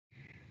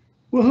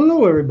Well,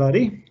 hello,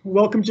 everybody.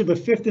 Welcome to the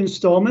fifth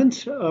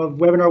installment of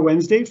Webinar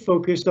Wednesday,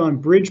 focused on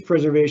bridge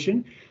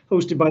preservation,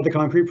 hosted by the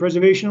Concrete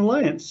Preservation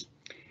Alliance.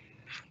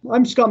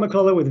 I'm Scott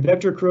McCullough with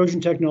Vector Corrosion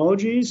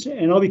Technologies,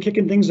 and I'll be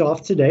kicking things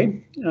off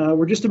today.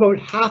 We're just about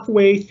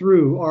halfway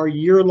through our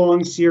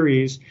year-long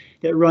series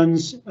that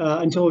runs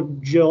until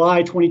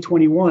July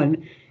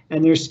 2021,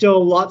 and there's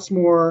still lots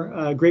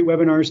more great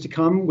webinars to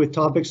come with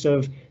topics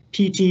of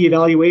PT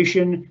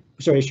evaluation,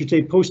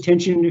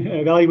 post-tension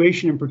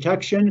evaluation and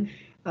protection,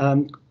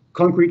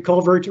 concrete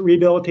culvert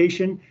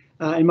rehabilitation,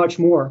 and much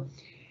more.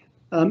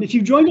 If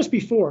you've joined us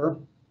before,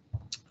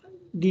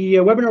 the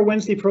Webinar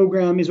Wednesday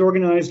program is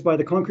organized by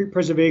the Concrete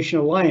Preservation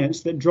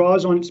Alliance that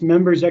draws on its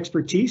members'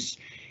 expertise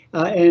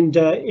and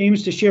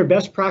aims to share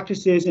best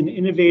practices and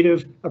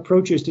innovative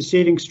approaches to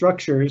saving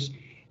structures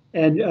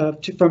and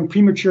from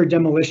premature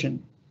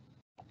demolition.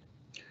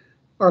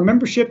 Our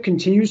membership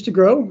continues to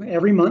grow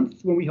every month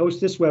when we host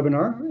this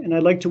webinar, and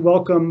I'd like to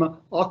welcome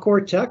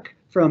Accor Tech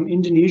from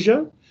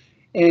Indonesia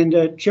and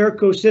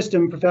Cherco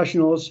System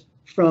professionals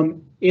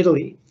from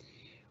Italy.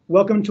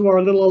 Welcome to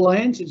our little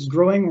alliance. It's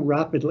growing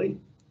rapidly.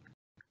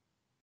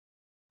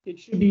 It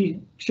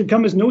should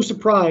come as no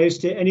surprise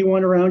to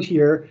anyone around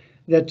here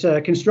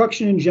that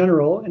construction in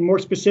general, and more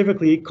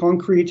specifically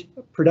concrete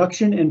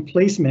production and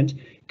placement,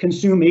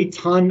 consume a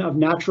ton of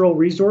natural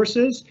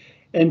resources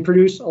and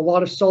produce a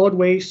lot of solid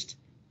waste,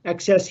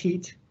 excess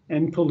heat,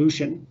 and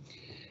pollution.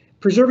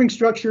 Preserving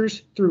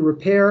structures through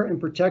repair and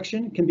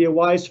protection can be a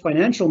wise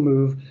financial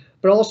move,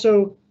 but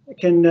also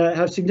can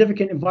have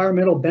significant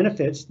environmental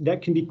benefits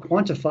that can be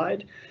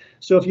quantified.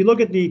 So if you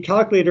look at the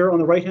calculator on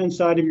the right-hand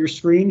side of your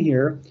screen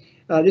here,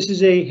 this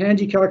is a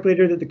handy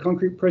calculator that the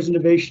Concrete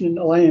Preservation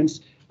Alliance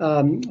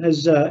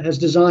has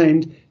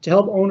designed to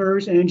help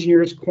owners and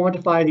engineers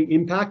quantify the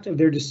impact of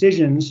their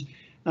decisions.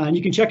 And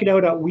you can check it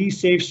out at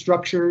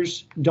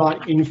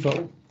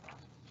wesavestructures.info.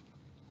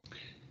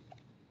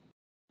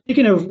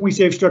 Speaking of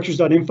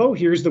wesavestructures.info,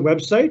 here's the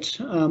website.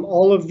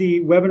 All of the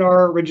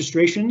webinar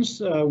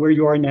registrations where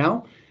you are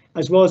now,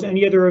 as well as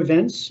any other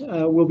events,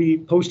 will be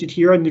posted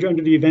here under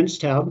the events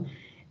tab.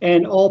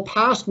 And all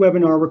past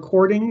webinar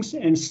recordings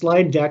and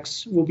slide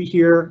decks will be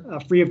here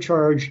free of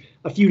charge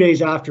a few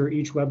days after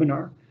each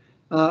webinar.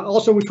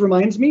 Also, which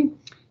reminds me,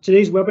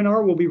 today's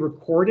webinar will be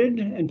recorded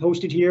and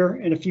posted here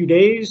in a few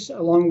days,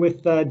 along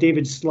with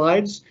David's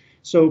slides.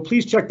 So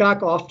please check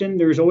back often.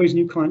 There's always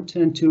new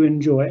content to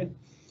enjoy.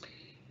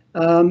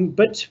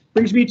 But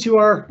brings me to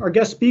our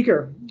guest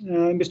speaker,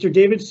 Mr.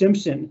 David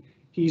Simpson.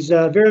 He's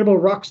a veritable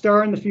rock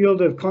star in the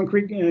field of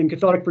concrete and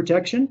cathodic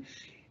protection.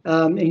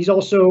 And he's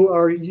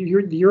also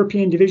the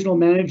European Divisional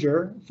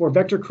Manager for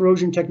Vector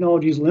Corrosion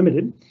Technologies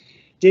Limited.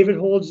 David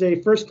holds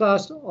a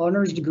first-class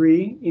honors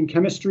degree in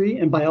chemistry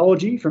and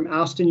biology from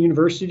Aston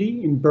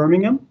University in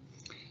Birmingham.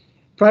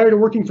 Prior to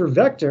working for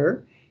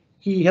Vector,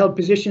 he held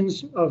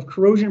positions of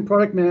corrosion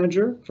product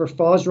manager for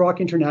Fosroc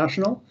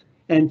International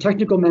and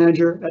technical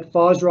manager at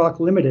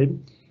Fosroc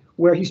Limited,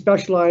 where he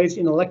specialized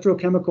in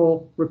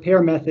electrochemical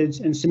repair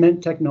methods and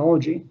cement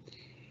technology.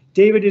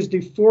 David is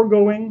the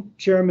foregoing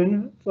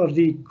chairman of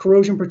the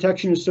Corrosion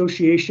Protection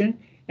Association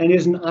and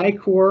is an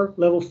I-Corps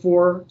Level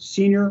 4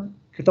 Senior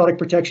Cathodic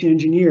Protection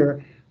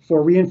Engineer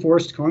for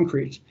reinforced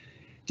concrete.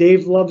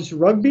 Dave loves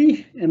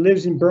rugby and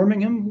lives in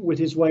Birmingham with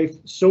his wife,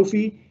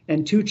 Sophie,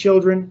 and two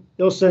children,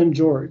 Ilsa and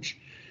George.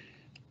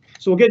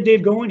 So we'll get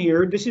Dave going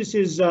here. This is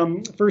his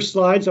first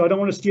slide, so I don't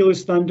want to steal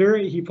his thunder.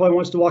 He probably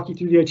wants to walk you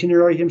through the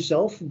itinerary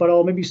himself, but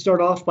I'll maybe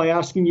start off by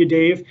asking you,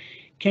 Dave,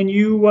 can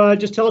you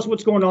just tell us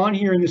what's going on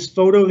here in this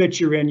photo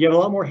that you're in? You have a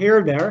lot more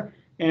hair there,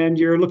 and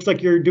looks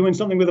like you're doing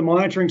something with a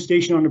monitoring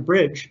station on a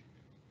bridge.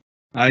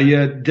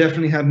 I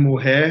definitely had more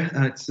hair.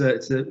 It's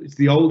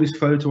the oldest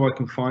photo I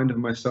can find of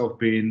myself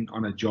being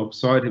on a job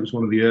site. It was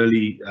one of the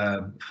early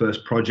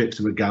first projects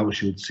of a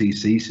Galvanic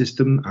CC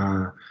system.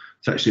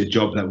 It's actually a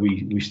job that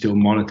we still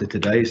monitor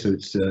today, so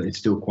it's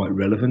still quite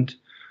relevant.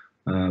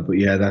 But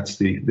yeah, that's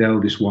the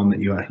eldest one that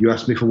you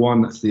asked me for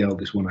one. That's the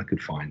eldest one I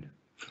could find.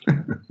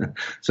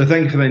 So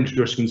thank you for the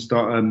introduction.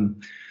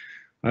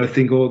 I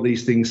think all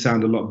these things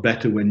sound a lot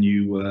better when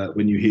you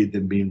hear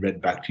them being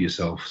read back to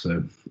yourself.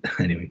 So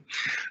anyway,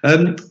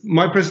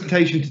 my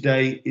presentation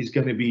today is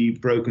going to be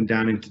broken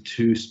down into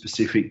two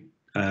specific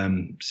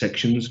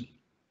sections.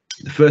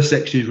 The first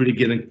section is really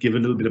going to give a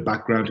little bit of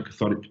background to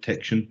cathodic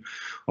protection.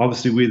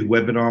 Obviously, with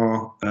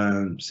webinar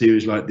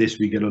series like this,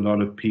 we get a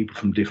lot of people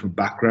from different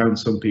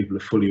backgrounds. Some people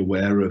are fully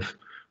aware of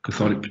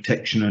cathodic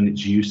protection and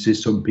its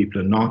uses. Some people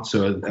are not.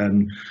 So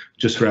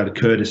just for out of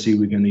courtesy,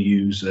 we're going to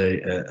use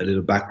a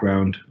little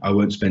background. I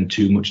won't spend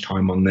too much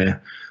time on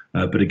there,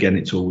 but again,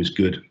 it's always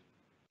good.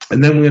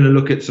 And then we're going to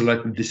look at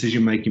the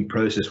decision-making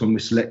process when we're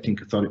selecting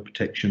cathodic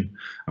protection,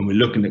 and we're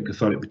looking at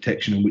cathodic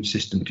protection and which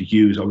system to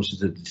use.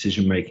 Obviously, the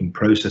decision-making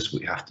process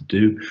we have to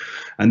do.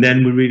 And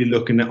then we're really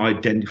looking at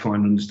identifying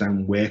and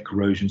understanding where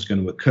corrosion is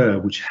going to occur,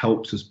 which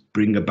helps us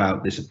bring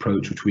about this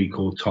approach, which we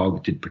call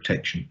targeted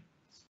protection.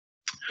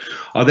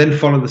 I'll then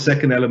follow the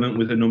second element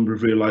with a number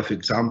of real life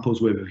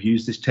examples where we've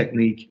used this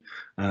technique.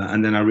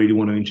 And then I really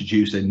want to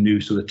introduce a new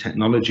sort of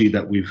technology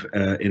that we've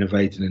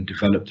innovated and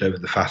developed over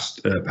the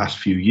past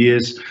few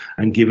years,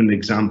 and give an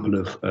example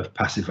of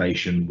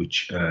passivation,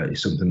 which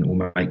is something that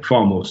will make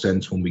far more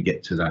sense when we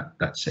get to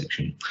that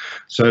section.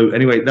 So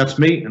anyway, that's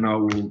me, and I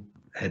will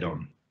head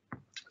on.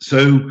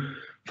 So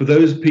for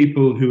those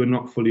people who are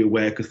not fully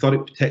aware,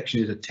 cathodic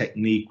protection is a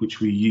technique which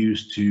we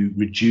use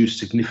to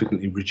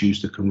significantly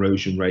reduce the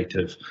corrosion rate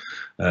of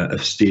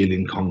steel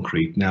in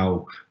concrete.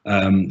 Now,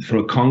 from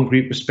a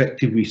concrete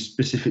perspective, we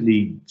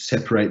specifically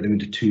separate them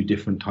into two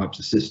different types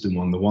of system.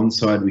 On the one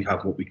side, we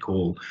have what we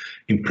call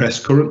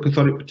impressed current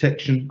cathodic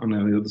protection. And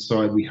on the other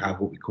side, we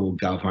have what we call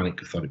galvanic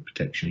cathodic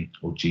protection,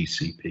 or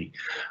GCP.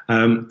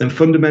 And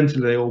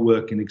fundamentally, they all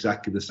work in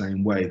exactly the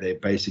same way.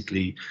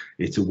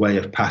 It's a way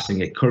of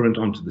passing a current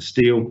onto the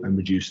steel and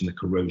reducing the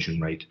corrosion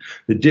rate.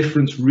 The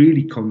difference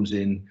really comes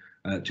in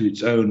to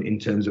its own in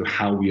terms of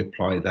how we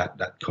apply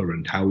that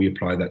current, how we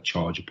apply that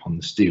charge upon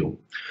the steel.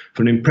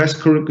 For an impressed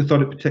current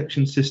cathodic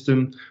protection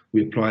system,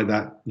 we apply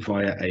that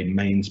via a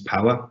mains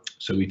power.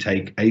 So we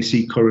take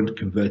AC current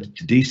converted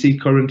to DC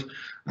current,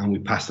 and we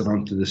pass it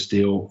on to the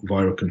steel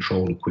via a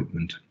control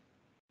equipment.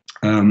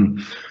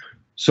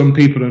 Some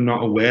people are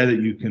not aware that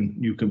you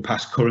can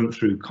pass current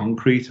through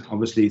concrete.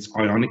 Obviously, it's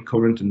ionic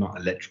current and not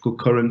electrical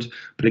current.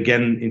 But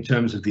again, in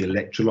terms of the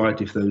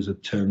electrolyte, if those are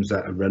terms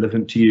that are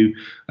relevant to you,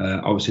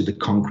 obviously the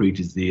concrete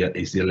is the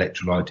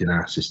electrolyte in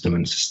our system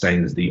and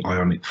sustains the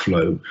ionic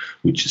flow,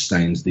 which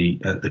sustains the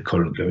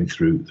current going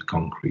through the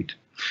concrete.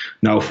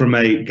 Now, from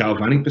a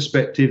galvanic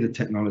perspective, the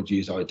technology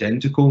is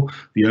identical.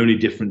 The only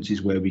difference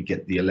is where we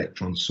get the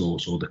electron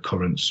source or the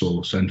current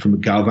source. And from a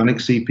galvanic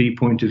CP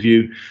point of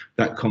view,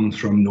 that comes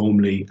from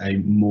normally a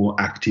more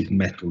active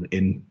metal.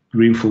 In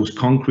reinforced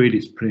concrete,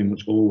 it's pretty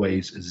much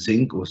always a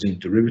zinc or zinc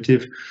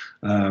derivative.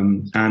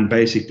 And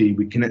basically,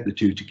 we connect the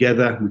two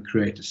together. We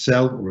create a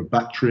cell or a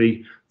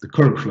battery. The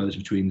current flows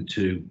between the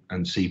two,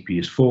 and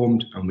CP is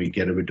formed, and we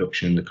get a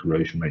reduction in the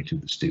corrosion rate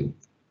of the steel.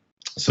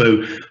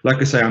 So, like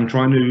I say, I'm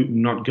trying to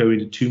not go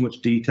into too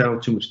much detail,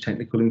 too much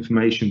technical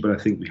information, but I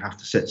think we have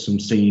to set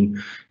some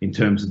scene in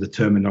terms of the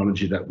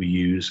terminology that we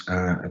use,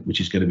 which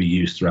is going to be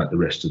used throughout the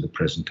rest of the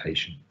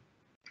presentation.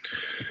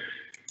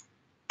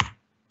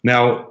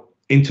 Now,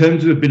 in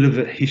terms of a bit of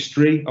a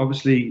history,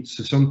 obviously,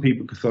 so some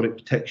people, cathodic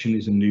protection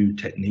is a new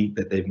technique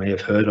that they may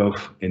have heard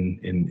of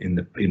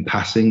in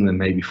passing. They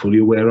may be fully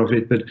aware of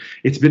it, but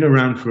it's been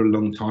around for a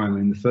long time.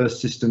 And the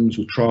first systems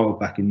were trialed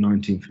back in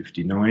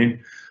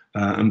 1959.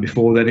 And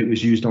before that, it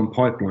was used on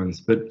pipelines.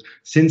 But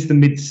since the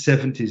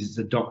mid-70s, its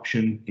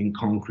adoption in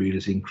concrete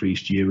has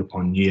increased year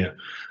upon year.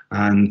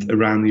 And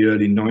around the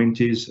early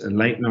 90s and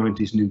late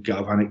 90s, new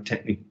galvanic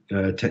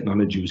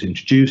technology was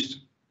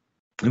introduced.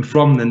 And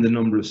from then, the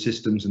number of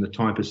systems and the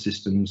type of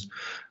systems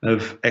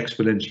have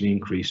exponentially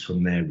increased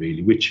from there,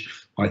 really, which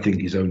I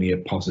think is only a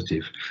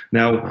positive.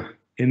 Now,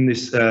 in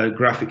this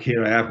graphic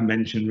here, I have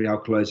mentioned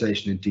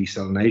realkalization and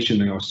desalination.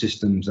 They are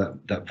systems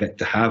that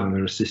Vector have, and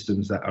there are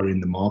systems that are in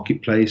the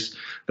marketplace.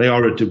 They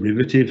are a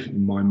derivative,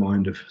 in my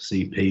mind, of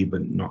CP,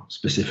 but not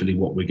specifically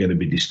what we're going to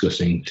be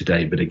discussing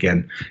today. But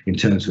again, in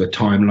terms of a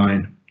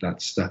timeline,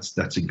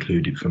 that's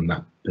included from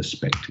that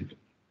perspective.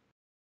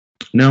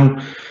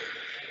 Now,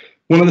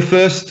 one of the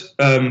first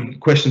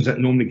questions that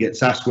normally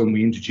gets asked when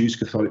we introduce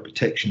cathodic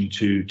protection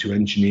to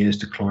engineers,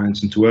 to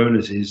clients and to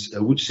owners is,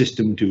 which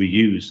system do we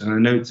use? And I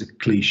know it's a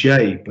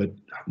cliche, but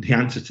the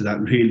answer to that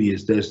really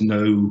is there's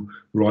no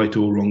right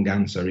or wrong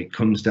answer. It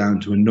comes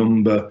down to a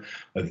number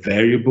of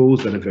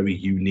variables that are very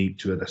unique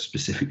to that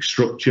specific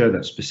structure,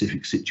 that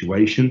specific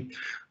situation.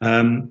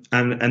 And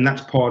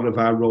that's part of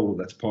our role.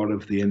 That's part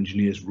of the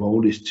engineer's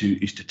role, is to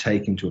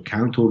take into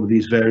account all of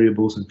these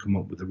variables and come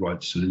up with the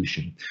right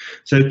solution.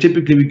 So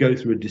typically we go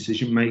through a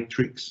decision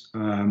matrix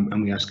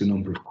and we ask a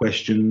number of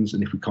questions.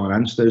 And if we can't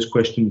answer those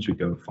questions, we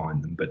go and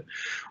find them. But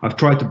I've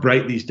tried to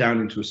break these down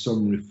into a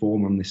summary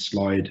form on this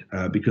slide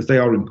because they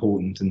are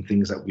important and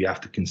things that we have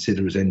to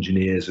consider as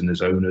engineers and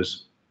as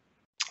owners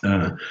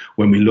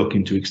when we look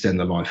into extend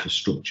the life of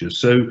structures.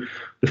 So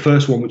the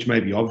first one, which may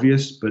be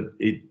obvious, but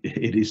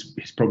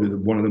it's probably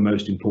one of the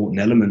most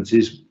important elements,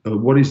 is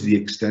what is the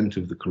extent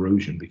of the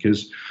corrosion?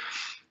 Because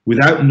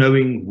without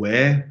knowing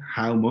where,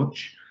 how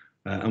much,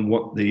 and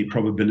what the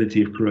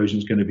probability of corrosion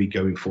is going to be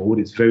going forward,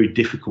 it's very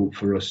difficult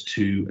for us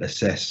to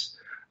assess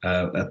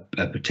a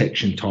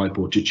protection type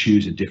or to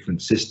choose a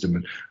different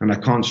system. And I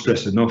can't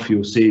stress enough,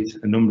 you'll see it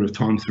a number of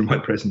times through my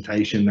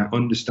presentation, that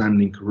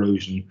understanding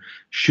corrosion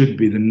should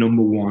be the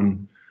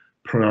 #1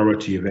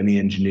 priority of any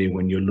engineer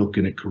when you're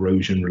looking at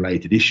corrosion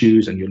related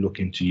issues and you're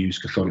looking to use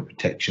cathodic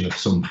protection of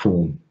some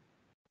form.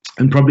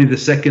 And probably the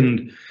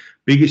second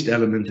biggest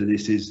element of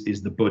this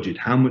is the budget.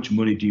 How much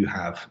money do you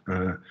have?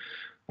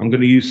 I'm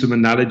going to use some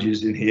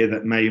analogies in here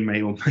that may or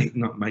may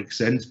not make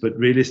sense, but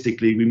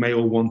realistically, we may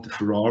all want a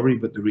Ferrari,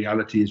 but the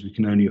reality is we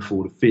can only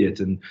afford a Fiat.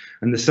 And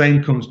the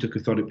same comes to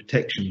cathodic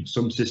protection.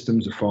 Some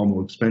systems are far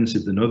more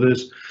expensive than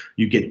others.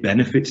 You get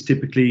benefits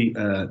typically,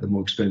 the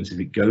more expensive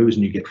it goes,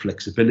 and you get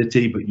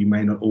flexibility, but you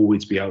may not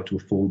always be able to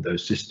afford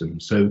those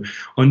systems. So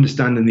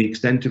understanding the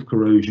extent of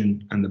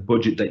corrosion and the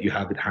budget that you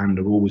have at hand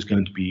are always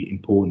going to be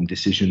important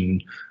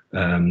decision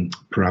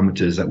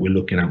parameters that we're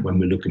looking at when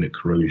we're looking at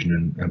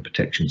corrosion and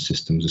protection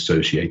systems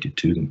associated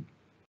to them.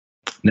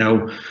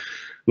 Now,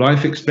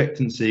 life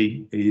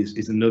expectancy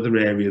is another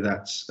area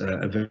that's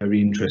a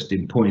very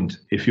interesting point.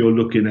 If you're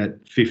looking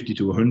at 50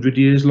 to 100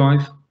 years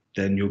life,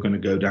 then you're going to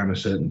go down a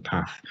certain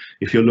path.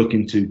 If you're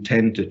looking to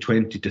 10 to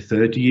 20 to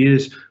 30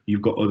 years,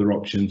 you've got other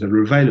options that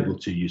are available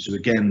to you. So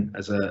again,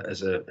 as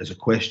a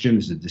question,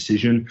 as a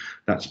decision,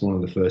 that's one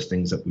of the first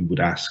things that we would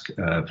ask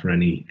for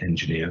any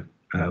engineer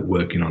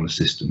working on a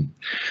system.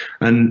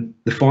 And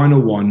the final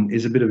one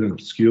is a bit of an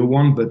obscure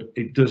one, but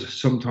it does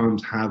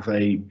sometimes have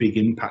a big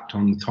impact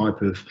on the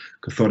type of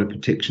cathodic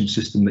protection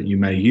system that you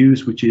may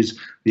use, which is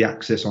the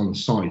access on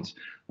site.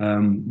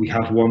 We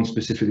have one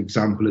specific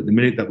example at the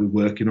minute that we're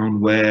working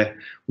on where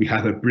we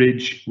have a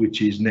bridge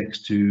which is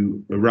next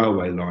to a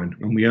railway line,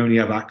 and we only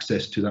have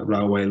access to that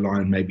railway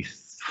line maybe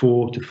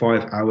 4 to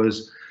 5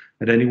 hours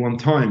at any one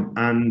time.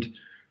 And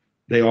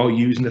they are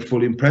using the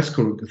full impressed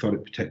current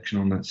cathodic protection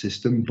on that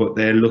system, but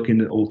they're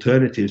looking at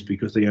alternatives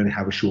because they only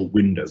have a short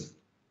window.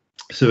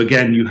 So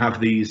again, you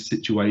have these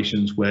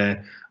situations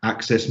where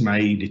access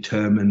may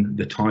determine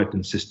the type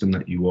and system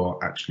that you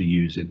are actually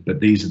using.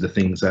 But these are the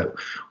things that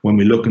when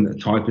we're looking at the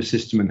type of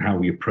system and how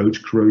we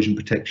approach corrosion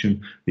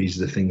protection,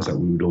 these are the things that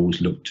we would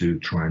always look to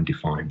try and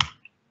define.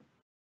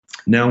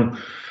 Now,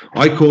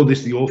 I call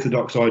this the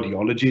orthodox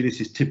ideology.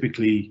 This is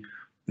typically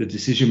the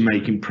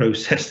decision-making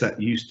process that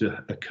used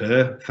to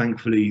occur.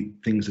 Thankfully,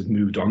 things have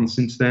moved on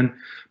since then,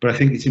 but I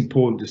think it's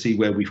important to see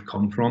where we've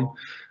come from.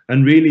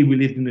 And really, we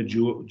lived in a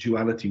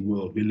duality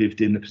world. We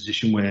lived in a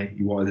position where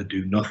you either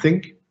do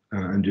nothing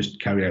and just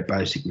carry out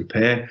basic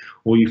repair,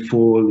 or you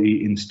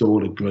fully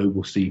install a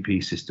global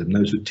CP system.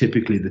 Those were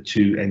typically the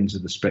two ends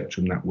of the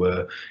spectrum that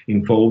were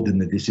involved in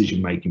the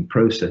decision-making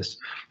process.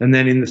 And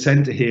then in the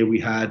center here, we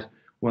had,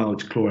 well,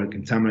 it's chloride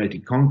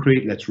contaminated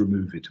concrete, let's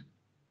remove it.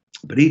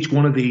 But each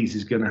one of these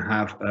is going to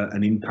have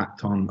an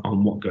impact on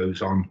what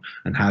goes on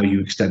and how you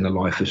extend the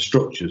life of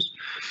structures.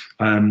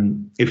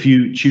 If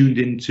you tuned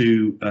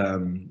into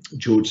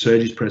George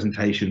Surge's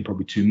presentation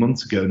probably 2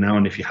 months ago now,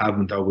 and if you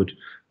haven't, I would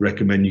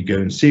recommend you go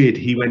and see it.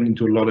 He went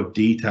into a lot of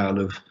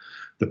detail of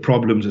the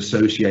problems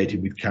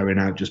associated with carrying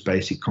out just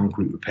basic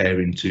concrete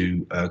repair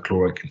into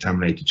chloride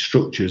contaminated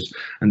structures,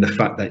 and the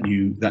fact that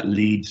that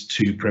leads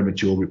to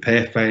premature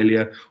repair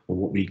failure, or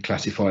what we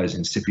classify as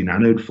incipient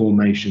anode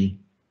formation.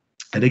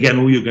 And again,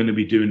 all you're going to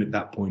be doing at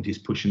that point is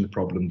pushing the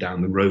problem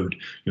down the road.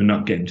 You're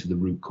not getting to the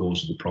root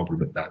cause of the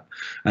problem at that.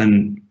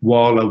 And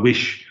while I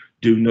wish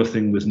do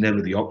nothing was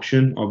never the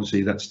option,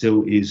 obviously that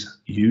still is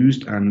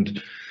used,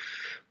 and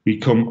we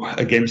come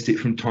against it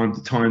from time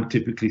to time,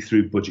 typically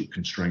through budget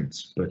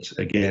constraints. But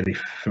again, if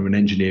from an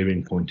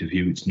engineering point of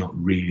view, it's not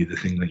really the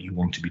thing that you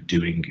want to be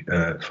doing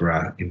for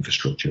our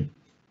infrastructure.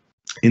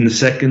 In the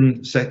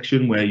second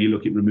section, where you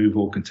look at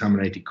removal of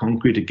contaminated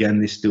concrete,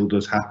 again, this still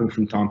does happen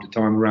from time to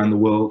time around the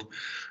world,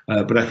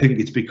 but I think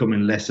it's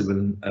becoming less of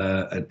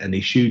an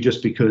issue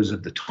just because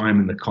of the time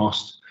and the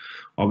cost,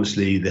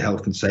 obviously the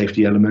health and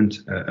safety element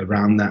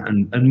around that,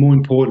 and more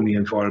importantly,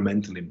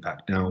 environmental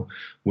impact. Now,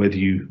 whether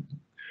you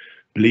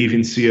believe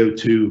in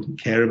CO2,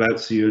 care about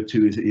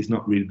CO2 is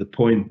not really the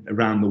point.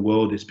 Around the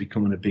world, it's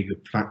becoming a bigger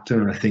factor,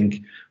 and I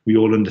think we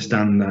all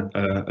understand that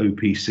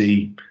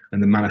OPC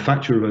and the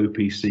manufacture of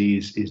OPC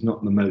is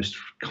not the most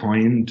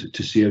kind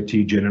to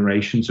CO2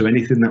 generation. So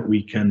anything that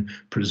we can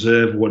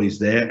preserve what is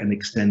there and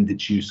extend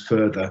its use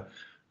further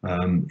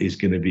is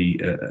going to be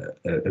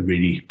a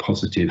really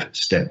positive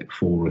step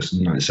for us.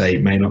 And like I say,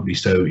 it may not be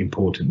so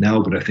important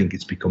now, but I think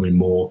it's becoming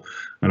more,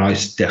 and I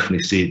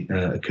definitely see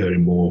it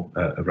occurring more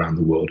around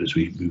the world as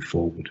we move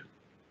forward.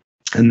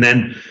 And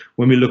then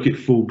when we look at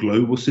full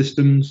global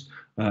systems,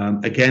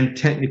 again,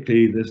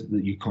 technically,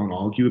 you can't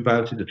argue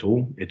about it at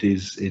all. It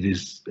is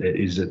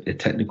a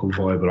technical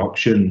viable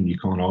option. You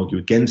can't argue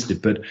against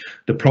it. But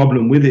the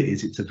problem with it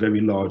is it's a very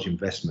large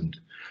investment.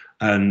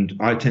 And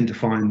I tend to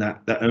find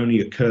that that only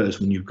occurs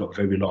when you've got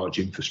very large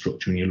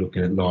infrastructure and you're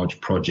looking at large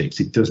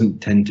projects. It doesn't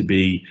tend to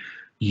be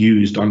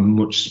used on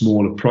much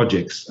smaller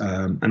projects.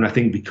 And I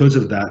think because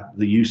of that,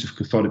 the use of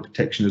cathodic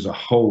protection as a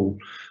whole,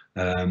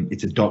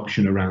 its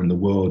adoption around the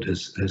world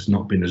has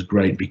not been as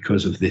great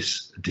because of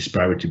this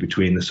disparity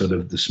between the sort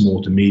of the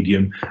small to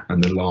medium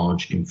and the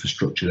large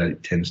infrastructure that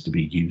it tends to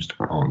be used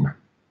on.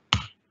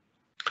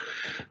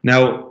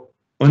 Now,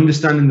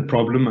 understanding the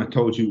problem, I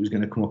told you it was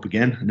going to come up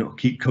again, and it'll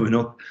keep coming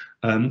up.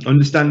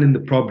 Understanding the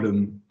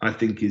problem, I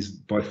think, is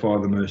by far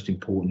the most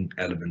important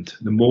element.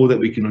 The more that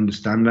we can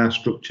understand our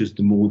structures,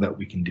 the more that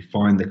we can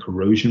define the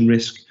corrosion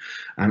risk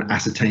and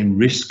ascertain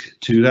risk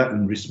to that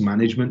and risk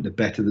management, the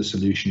better the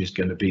solution is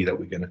going to be that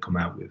we're going to come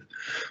out with.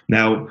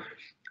 Now,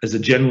 as a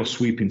general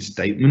sweeping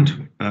statement,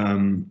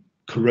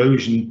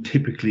 corrosion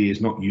typically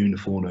is not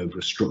uniform over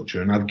a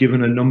structure, and I've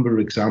given a number of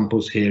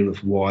examples here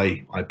of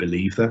why I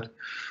believe that.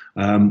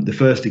 The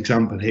first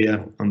example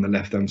here on the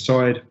left-hand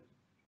side,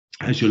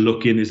 as you're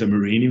looking, is a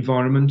marine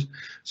environment.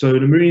 So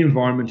the marine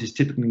environment is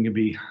typically going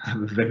to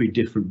have a very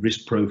different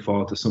risk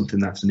profile to something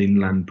that's an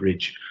inland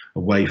bridge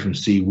away from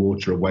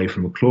seawater, away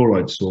from a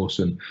chloride source.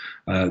 And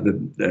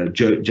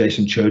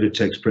Jason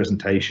Chodotek's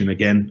presentation,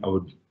 again, I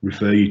would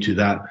refer you to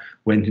that,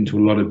 went into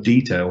a lot of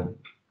detail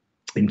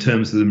in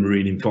terms of the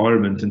marine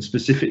environment, and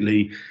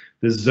specifically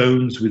the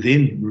zones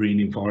within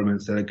marine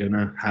environments that are going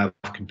to have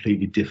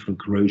completely different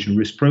corrosion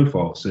risk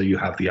profiles. So you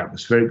have the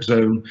atmospheric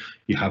zone,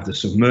 you have the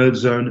submerged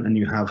zone, and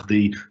you have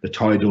the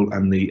tidal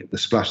and the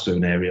splash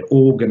zone area,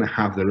 all going to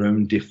have their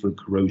own different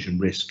corrosion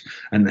risk,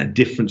 and a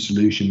different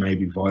solution may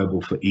be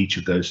viable for each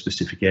of those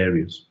specific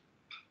areas.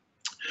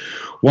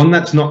 One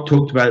that's not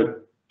talked about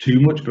too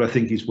much, but I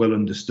think is well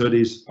understood,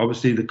 is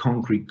obviously the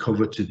concrete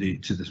cover to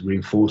this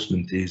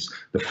reinforcement is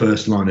the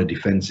first line of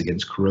defense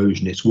against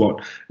corrosion. It's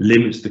what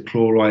limits the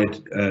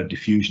chloride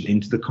diffusion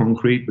into the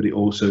concrete, but it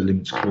also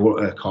limits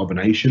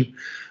carbonation.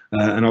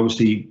 And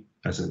obviously,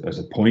 as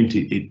a point,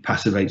 it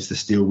passivates the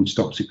steel, which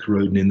stops it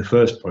corroding in the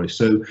first place.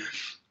 So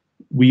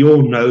we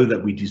all know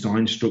that we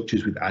design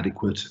structures with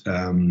adequate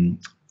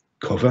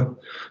cover.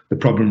 The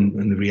problem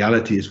and the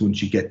reality is,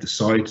 once you get to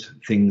site,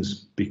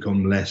 things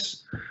become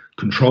less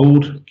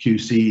controlled.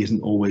 QC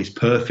isn't always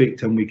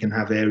perfect, and we can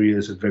have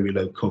areas of very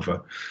low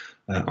cover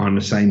on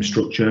the same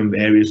structure and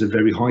areas of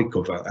very high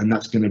cover, and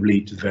that's going to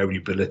lead to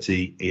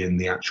variability in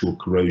the actual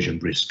corrosion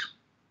risk.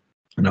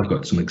 And I've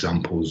got some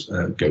examples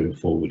going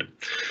forward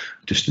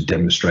just to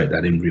demonstrate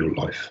that in real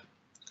life.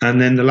 And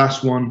then the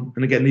last one,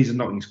 and again, these are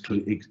not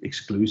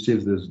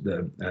exclusive, there's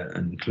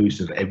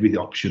inclusive of every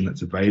option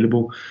that's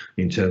available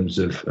in terms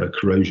of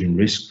corrosion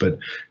risk, but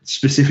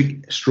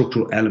specific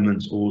structural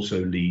elements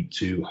also lead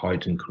to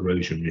heightened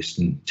corrosion risk.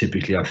 And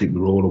typically, I think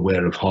we're all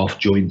aware of half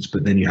joints,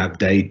 but then you have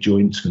day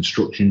joints,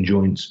 construction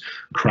joints,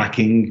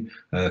 cracking,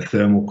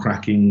 thermal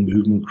cracking,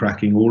 movement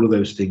cracking. All of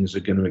those things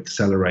are going to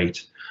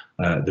accelerate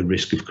the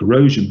risk of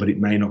corrosion, but it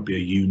may not be a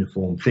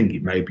uniform thing.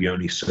 It may be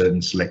only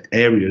certain select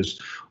areas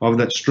of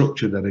that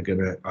structure that are going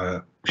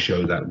to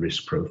show that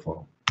risk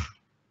profile.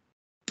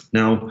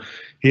 Now,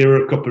 here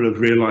are a couple of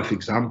real-life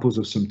examples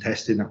of some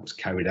testing that was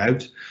carried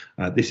out.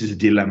 This is a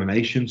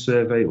delamination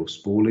survey or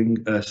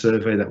spalling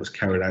survey that was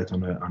carried out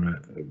on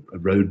a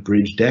road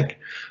bridge deck.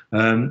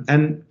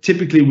 And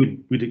typically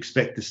we'd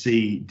expect to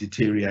see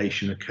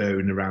deterioration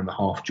occurring around the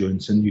half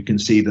joints, and you can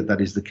see that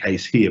that is the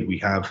case here. We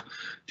have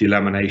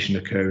delamination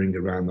occurring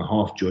around the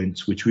half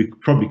joints, which we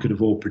probably could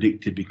have all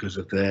predicted because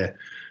of their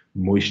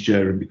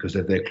moisture and because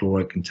of their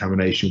chloride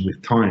contamination with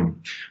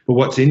time. But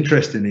what's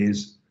interesting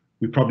is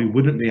we probably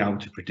wouldn't be able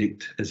to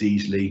predict as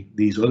easily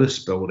these other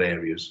spilled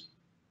areas.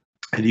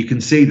 And you can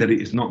see that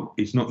it's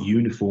not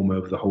uniform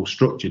over the whole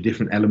structure.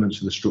 Different elements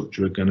of the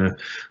structure are going to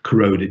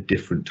corrode at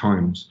different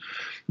times.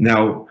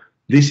 Now,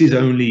 this is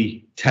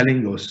only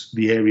telling us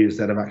the areas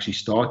that have actually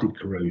started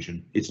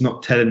corrosion. It's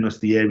not telling us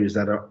the areas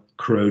that are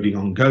corroding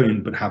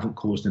ongoing but haven't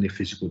caused any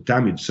physical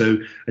damage. So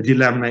a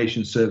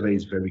delamination survey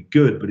is very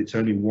good, but it's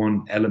only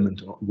one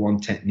element or one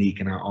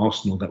technique in our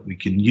arsenal that we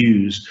can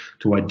use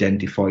to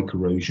identify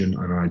corrosion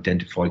and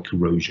identify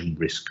corrosion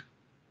risk.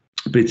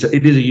 But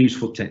it is a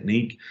useful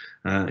technique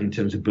in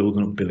terms of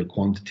building up bill of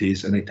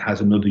quantities, and it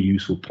has another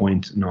useful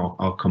point, and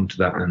I'll come to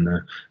that in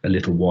a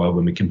little while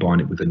when we combine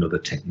it with another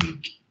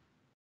technique.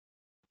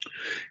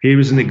 Here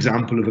is an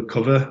example of a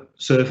cover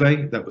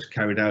survey that was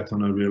carried out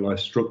on a real life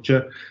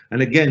structure,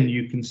 and again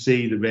you can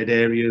see the red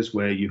areas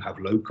where you have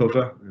low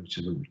cover, which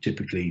is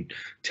typically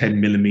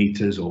 10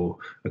 millimeters or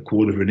a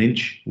quarter of an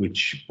inch,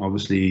 which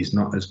obviously is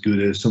not as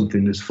good as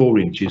something that's 4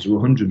 inches or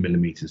 100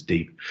 millimeters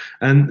deep.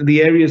 And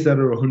the areas that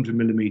are 100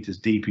 millimeters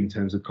deep in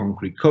terms of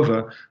concrete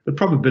cover, the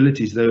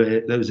probabilities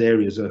those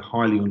areas are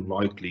highly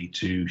unlikely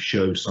to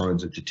show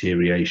signs of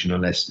deterioration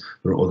unless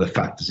there are other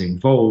factors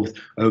involved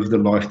over the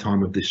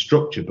lifetime of this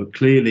structure. But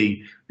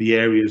clearly the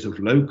areas of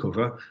low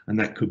cover, and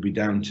that could be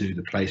down to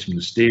the placement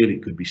of steel,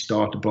 it could be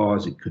starter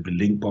bars, it could be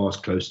link bars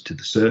closer to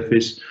the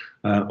surface.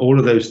 All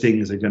of those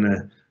things are going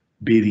to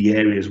be the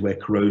areas where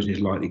corrosion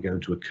is likely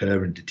going to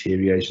occur and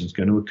deterioration is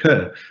going to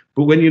occur.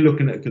 But when you're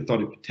looking at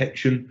cathodic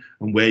protection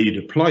and where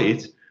you'd apply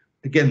it,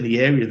 again, the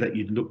area that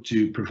you'd look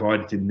to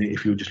provide it in,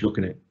 if you're just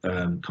looking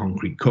at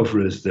concrete cover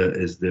as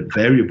the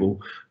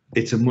variable,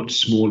 it's a much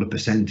smaller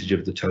percentage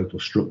of the total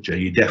structure.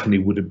 You definitely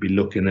wouldn't be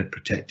looking at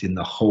protecting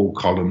the whole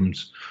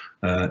columns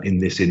in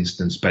this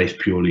instance, based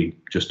purely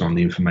just on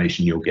the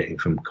information you're getting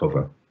from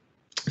cover.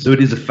 So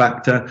it is a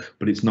factor,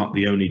 but it's not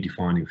the only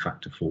defining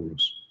factor for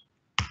us.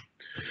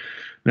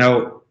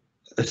 Now,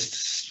 a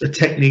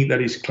technique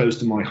that is close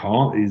to my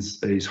heart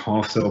is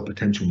half cell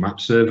potential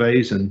map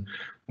surveys, and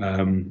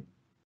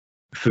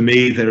for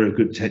me they're a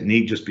good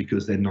technique just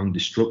because they're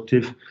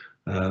non-destructive.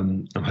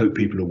 I hope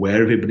people are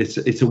aware of it, but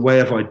it's a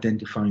way of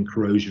identifying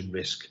corrosion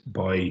risk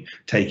by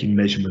taking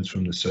measurements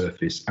from the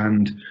surface.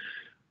 And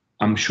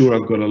I'm sure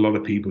I've got a lot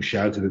of people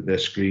shouting at their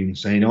screen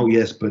saying, oh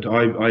yes, but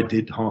I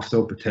did half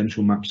cell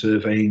potential map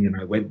surveying and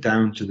I went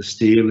down to the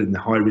steel in the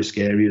high risk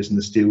areas and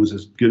the steel was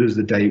as good as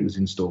the day it was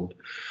installed.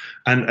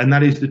 And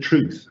that is the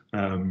truth,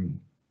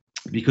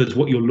 because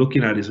what you're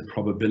looking at is a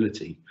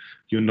probability.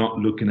 You're not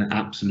looking at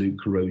absolute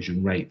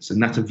corrosion rates,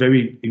 and that's a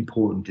very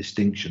important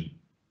distinction.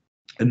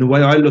 And the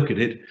way I look at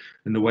it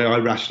and the way I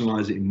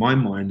rationalize it in my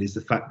mind is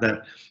the fact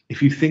that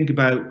if you think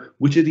about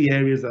which are the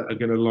areas that are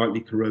going to likely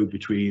corrode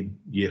between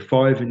year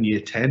 5 and year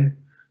 10,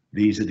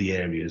 these are the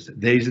areas.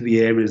 These are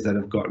the areas that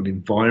have got an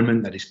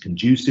environment that is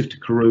conducive to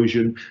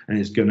corrosion and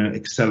is going to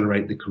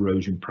accelerate the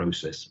corrosion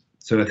process.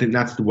 So I think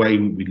that's the way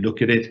we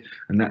look at it,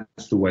 and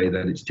that's the way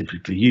that it's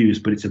typically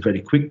used. But it's a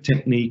very quick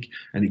technique,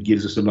 and it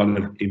gives us a lot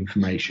of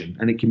information,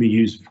 and it can be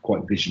used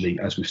quite visually,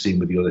 as we've seen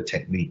with the other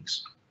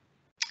techniques.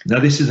 Now,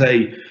 this is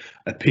a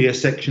pier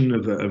section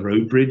of a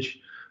road bridge.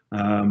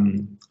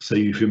 So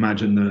if you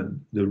imagine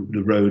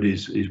the road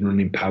is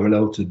running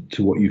parallel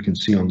to what you can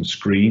see on the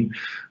screen.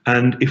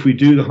 And if we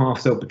do the half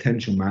cell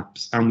potential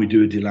maps and we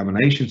do a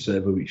delamination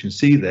survey, which you can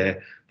see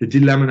there, the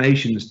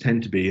delaminations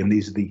tend to be, and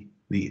these are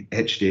the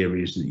etched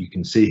areas that you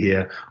can see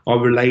here, are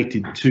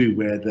related to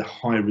where the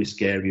high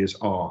risk areas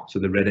are. So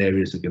the red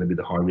areas are going to be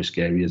the high risk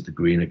areas, the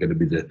green are going to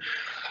be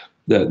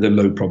the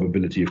low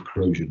probability of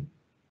corrosion.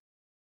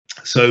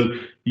 So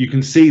you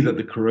can see that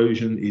the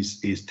corrosion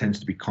tends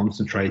to be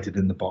concentrated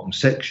in the bottom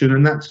section,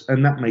 and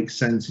that makes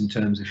sense in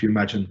terms, if you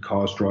imagine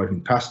cars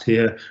driving past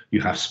here, you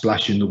have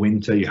splash in the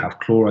winter, you have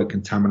chloride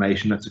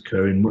contamination that's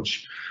occurring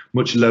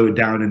much lower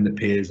down in the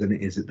piers than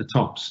it is at the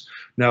tops.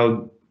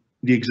 Now,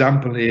 the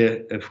example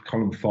here of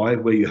column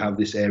 5, where you have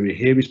this area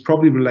here, is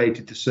probably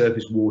related to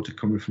surface water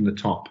coming from the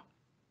top.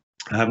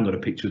 I haven't got a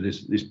picture of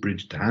this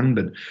bridge to hand,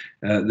 but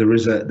there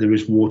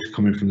is water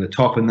coming from the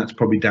top, and that's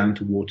probably down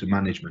to water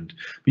management.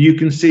 But you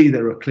can see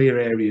there are clear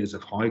areas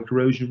of high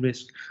corrosion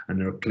risk and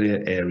there are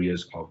clear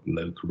areas of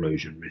low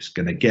corrosion risk.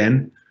 And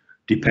again,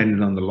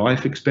 depending on the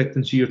life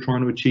expectancy you're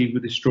trying to achieve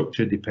with this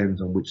structure, depends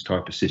on which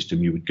type of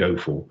system you would go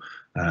for,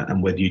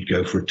 and whether you'd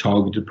go for a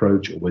targeted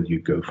approach or whether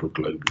you'd go for a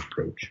global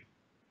approach.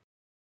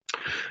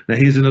 Now,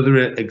 here's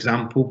another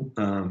example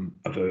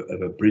of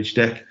a bridge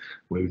deck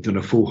where we've done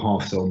a full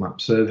half cell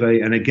map survey,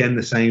 and again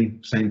the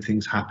same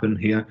things happen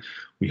here.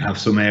 We have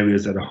some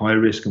areas that are high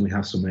risk and we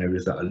have some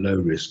areas that are low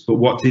risk. But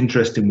what's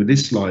interesting with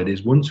this slide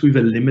is once we've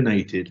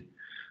eliminated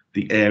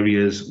the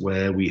areas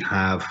where we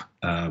have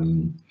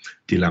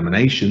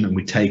delamination and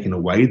we've taken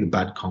away the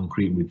bad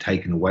concrete, we've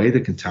taken away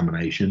the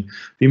contamination,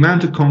 the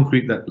amount of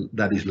concrete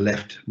that is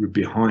left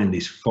behind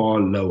is far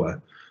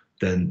lower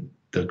than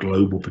the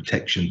global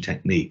protection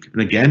technique.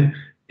 And again,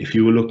 if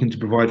you were looking to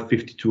provide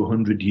 50 to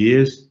 100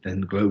 years,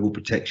 then global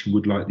protection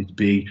would likely to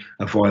be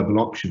a viable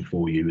option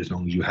for you as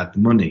long as you had the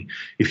money.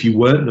 If you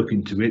weren't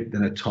looking to it,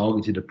 then a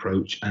targeted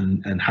approach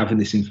and having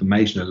this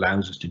information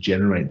allows us to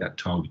generate that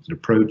targeted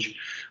approach,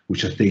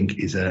 which I think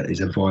is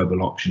a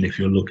viable option if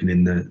you're looking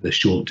in the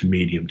short to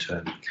medium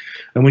term.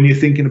 And when you're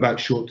thinking about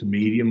short to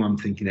medium, I'm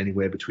thinking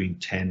anywhere between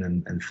 10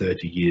 and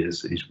 30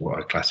 years is what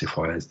I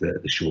classify as the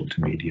short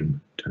to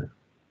medium term.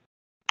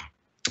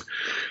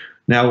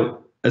 Now,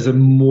 as a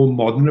more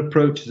modern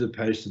approach, as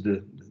opposed to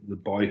the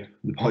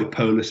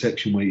bipolar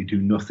section where you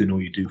do nothing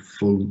or you do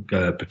full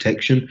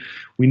protection,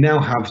 we now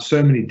have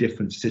so many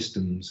different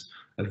systems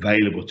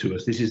available to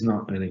us. This is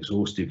not an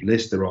exhaustive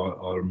list. There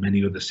are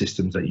many other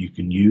systems that you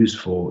can use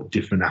for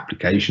different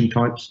application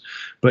types,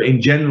 but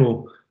in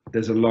general,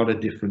 there's a lot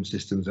of different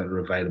systems that are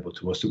available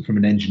to us. So from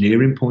an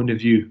engineering point of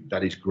view,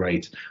 that is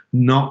great.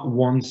 Not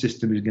one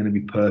system is going to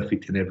be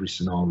perfect in every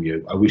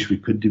scenario. I wish we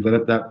could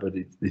develop that, but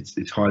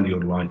it's highly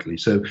unlikely.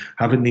 So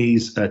having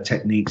these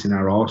techniques in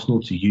our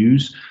arsenal to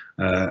use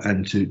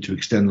and to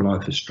extend the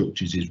life of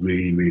structures is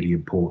really, really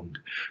important.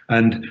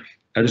 And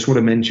I just want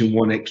to mention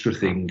one extra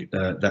thing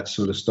that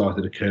sort of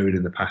started occurring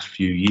in the past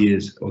few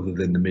years, other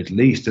than the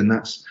Middle East, and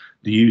that's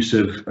the use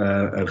of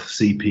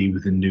CP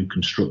within new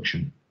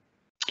construction.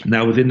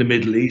 Now, within the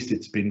Middle East,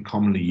 it's been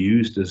commonly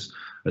used as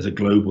a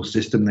global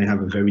system. They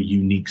have a very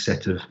unique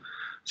set of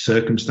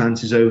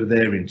circumstances over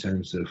there in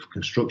terms of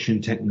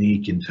construction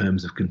technique, in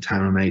terms of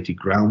contaminated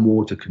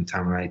groundwater,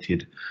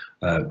 contaminated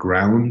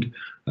ground,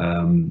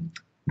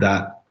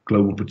 that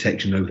global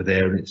protection over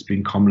there, and it's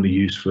been commonly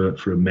used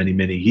for many,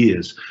 many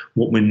years.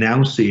 What we're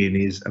now seeing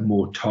is a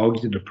more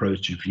targeted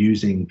approach of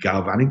using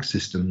galvanic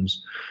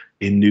systems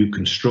in new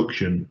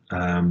construction,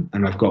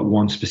 and I've got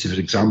one specific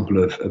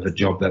example of a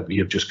job that we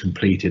have just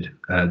completed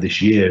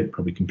this year,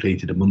 probably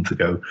completed a month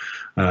ago,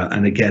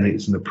 and again,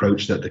 it's an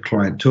approach that the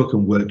client took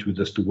and worked with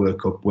us to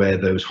work up where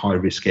those high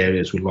risk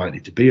areas were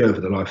likely to be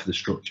over the life of the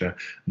structure,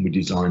 and we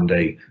designed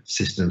a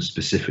system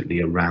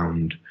specifically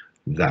around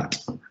that.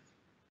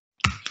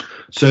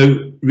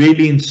 So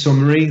really, in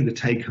summary, the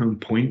take-home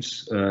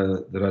points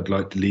that I'd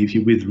like to leave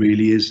you with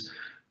really is,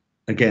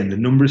 again, the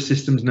number of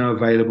systems now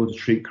available to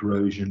treat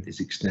corrosion is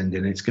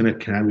extending. It's going to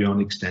carry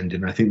on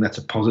extending. I think that's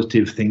a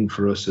positive thing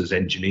for us as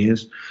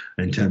engineers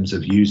in terms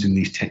of using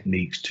these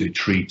techniques to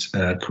treat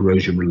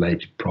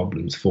corrosion-related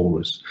problems for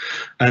us.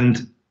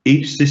 And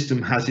Each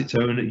system has its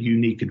own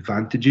unique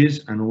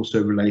advantages and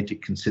also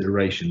related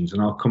considerations,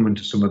 and I'll come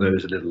into some of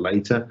those a little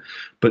later.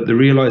 But the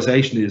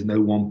realization is no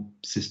one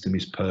system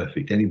is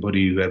perfect.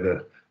 Anybody who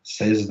ever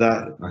says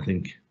that, I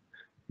think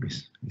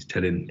he's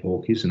telling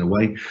porkies in a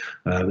way.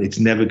 It's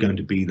never going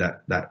to be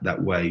that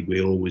way.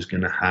 We're always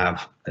going to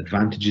have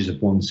advantages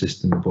of one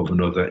system above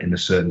another in a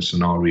certain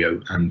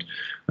scenario, and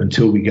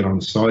until we get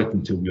on site,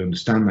 until we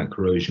understand that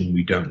corrosion,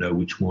 we don't know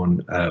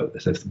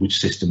which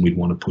system we'd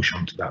want to push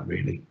onto that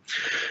really.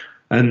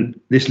 And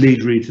this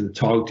leads really to the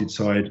targeted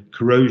side.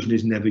 Corrosion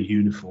is never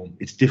uniform.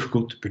 It's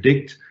difficult to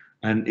predict.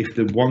 And if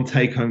the one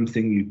take-home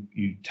thing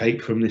you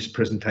take from this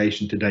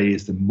presentation today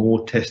is the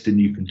more testing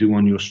you can do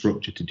on your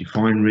structure to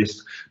define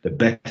risk, the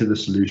better the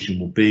solution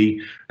will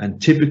be.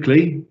 And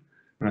typically,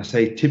 when I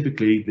say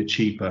typically, the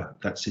cheaper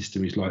that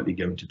system is likely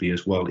going to be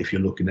as well if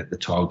you're looking at the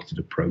targeted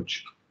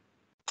approach.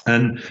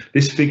 And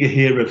this figure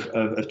here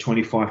of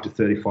 25 to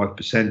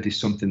 35% is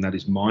something that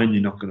is mine.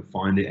 You're not going to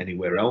find it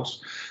anywhere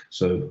else.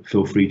 So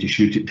feel free to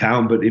shoot it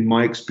down. But in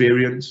my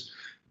experience,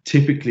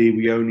 typically,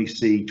 we only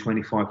see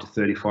 25 to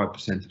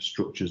 35% of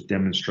structures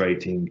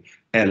demonstrating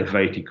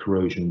elevated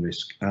corrosion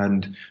risk,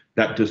 and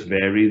that does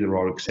vary. There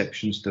are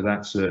exceptions to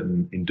that.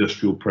 Certain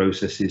industrial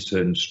processes,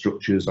 certain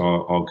structures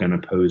are going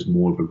to pose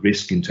more of a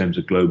risk in terms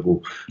of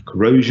global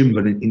corrosion,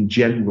 but in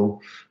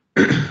general,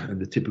 and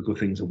the typical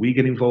things that we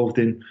get involved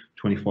in,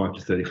 25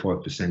 to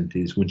 35%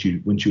 is once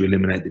you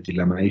eliminate the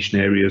delamination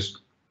areas,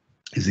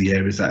 is the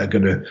areas that are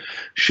going to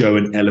show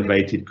an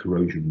elevated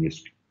corrosion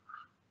risk.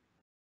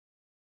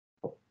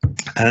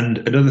 And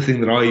another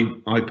thing that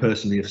I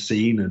personally have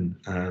seen,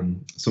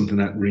 and something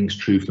that rings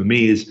true for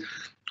me, is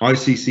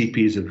ICCP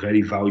is a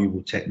very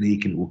valuable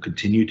technique and will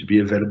continue to be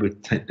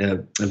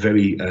a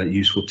very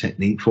useful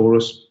technique for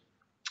us.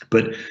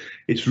 But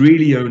it's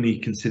really only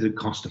considered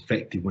cost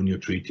effective when you're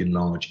treating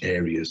large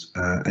areas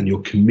and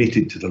you're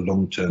committed to the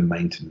long-term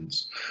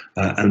maintenance.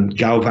 And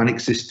galvanic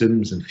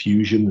systems and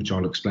fusion, which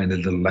I'll explain a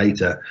little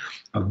later,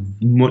 are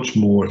much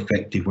more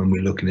effective when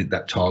we're looking at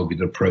that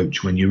targeted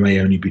approach, when you may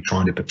only be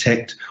trying to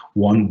protect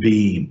one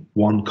beam,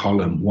 one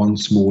column, one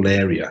small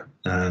area.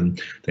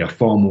 They are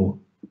far more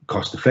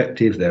cost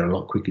effective, they're a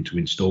lot quicker to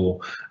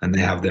install, and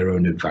they have their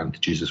own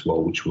advantages as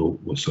well, which we'll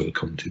sort of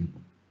come to.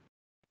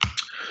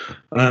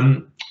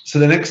 So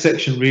the next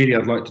section, really,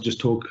 I'd like to just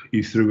talk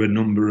you through a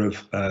number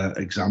of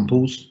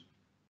examples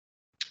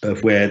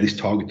of where this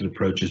targeted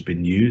approach has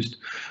been used.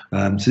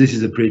 So this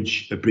is a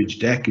bridge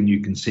deck, and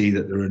you can see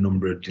that there are a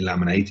number of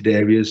delaminated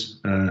areas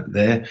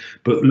there.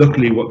 But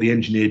luckily, what the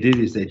engineer did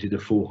is they did a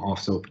full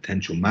half-cell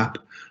potential map.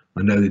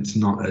 I know it's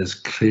not as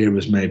clear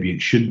as maybe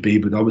it should be,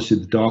 but obviously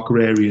the darker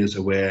areas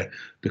are where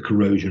the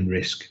corrosion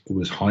risk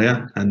was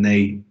higher, and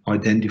they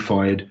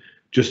identified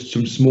just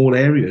some small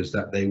areas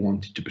that they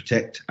wanted to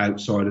protect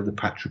outside of the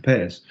patch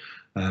repairs.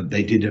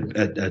 They did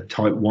a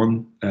type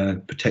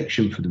 1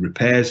 protection for the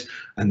repairs,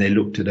 and they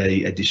looked at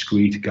a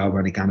discrete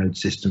galvanic anode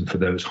system for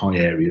those high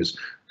areas.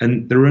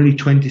 And there were only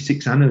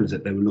 26 anodes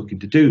that they were looking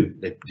to do.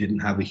 They didn't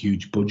have a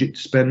huge budget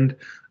to spend,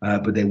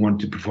 but they wanted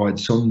to provide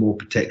some more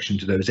protection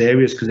to those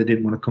areas because they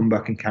didn't want to come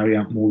back and carry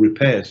out more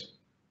repairs.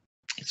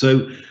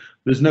 So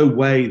there's no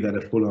way that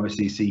a full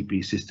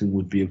ICCP system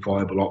would be a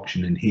viable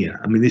option in here.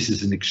 I mean, this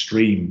is an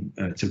extreme,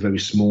 it's a very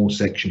small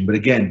section, but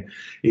again,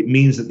 it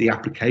means that the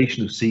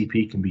application of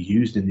CP can be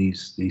used in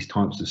these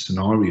types of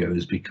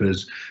scenarios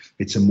because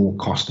it's a more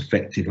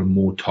cost-effective and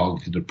more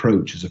targeted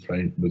approach as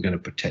opposed we're going to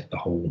protect the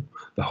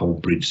whole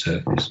bridge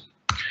surface.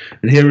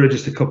 And here are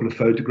just a couple of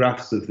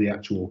photographs of the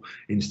actual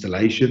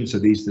installation. So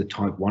these are the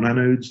type 1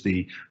 anodes,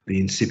 the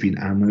incipient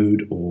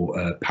anode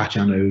or patch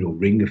anode or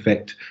ring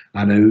effect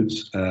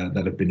anodes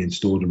that have been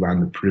installed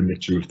around the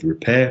perimeter of the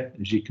repair,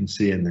 as you can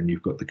see, and then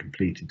you've got the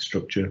completed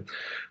structure.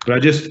 But I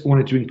just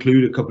wanted to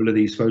include a couple of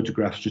these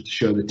photographs just to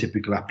show the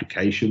typical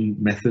application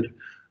method.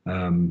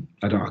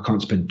 I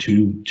can't spend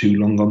too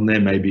long on there.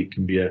 Maybe it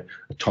can be a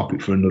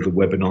topic for another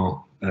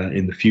webinar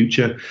in the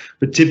future,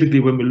 but typically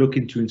when we're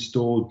looking to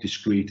install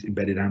discrete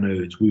embedded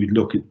anodes, we would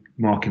look at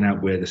marking out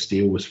where the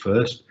steel was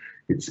first.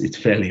 It's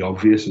fairly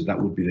obvious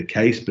that would be the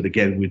case, but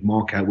again, we'd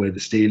mark out where the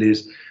steel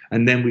is,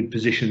 and then we'd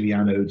position the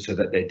anode so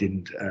that they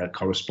didn't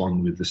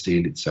correspond with the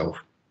steel itself.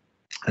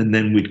 And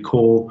then we'd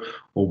core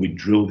or we'd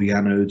drill the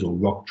anodes or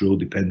rock drill,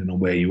 depending on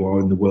where you are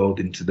in the world,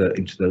 into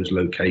those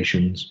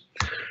locations.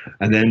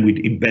 And then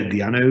we'd embed the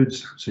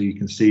anodes. So you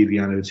can see the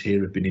anodes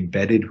here have been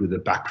embedded with a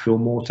backfill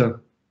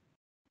mortar.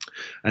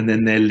 And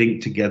then they're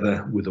linked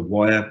together with a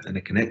wire and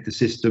a connector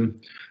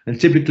system. And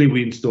typically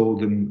we install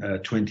them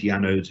 20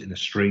 anodes in a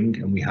string,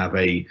 and we have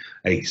a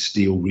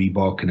steel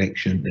rebar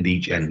connection at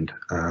each end.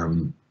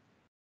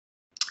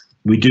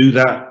 We do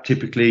that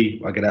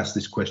typically. I get asked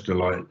this question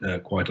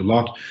quite a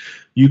lot.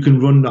 You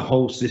can run the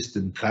whole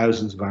system,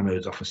 thousands of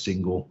anodes, off a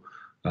single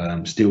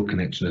steel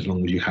connection as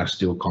long as you have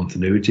steel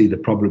continuity. The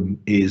problem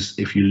is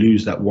if you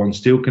lose that one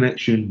steel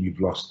connection, you've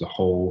lost the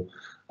whole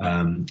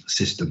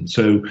system.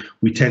 So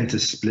we tend to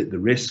split the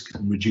risk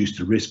and reduce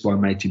the risk by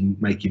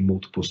making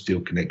multiple steel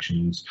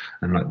connections.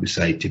 And like we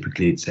say,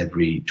 typically it's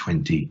every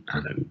 20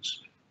 anodes.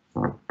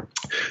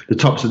 The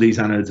tops of these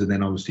anodes are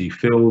then obviously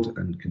filled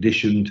and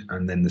conditioned,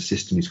 and then the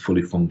system is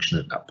fully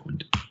functional at that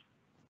point.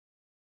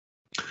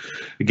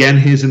 Again,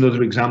 here's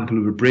another example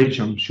of a bridge.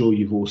 I'm sure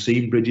you've all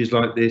seen bridges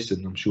like this,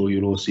 and I'm sure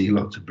you'll all see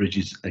lots of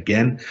bridges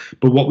again.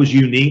 But what was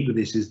unique with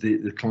this is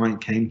the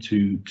client came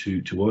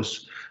to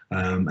us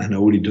and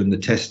already done the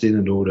testing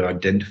and already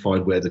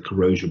identified where the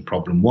corrosion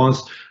problem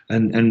was,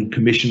 and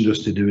commissioned us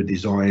to do a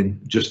design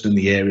just in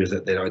the areas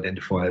that they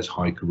identify as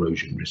high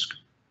corrosion risk.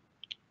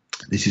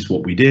 This is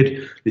what we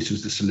did. This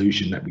was the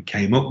solution that we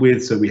came up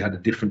with. So we had a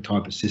different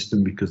type of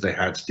system because they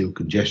had steel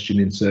congestion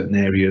in certain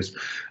areas,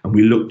 and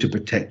we looked to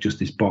protect just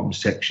this bottom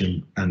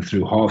section, and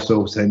through half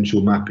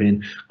substantial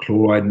mapping,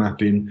 chloride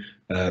mapping,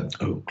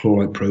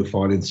 chloride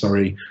profiling,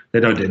 sorry,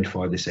 they'd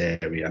identify this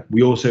area.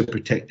 We also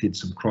protected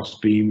some cross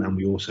beam, and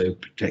we also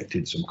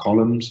protected some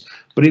columns,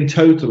 but in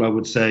total I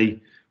would say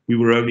we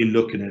were only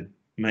looking at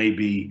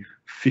maybe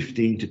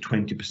 15 to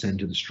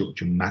 20% of the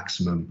structure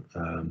maximum.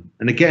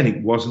 And again,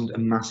 it wasn't a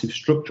massive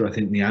structure. I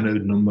think the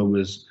anode number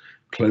was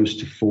close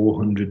to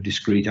 400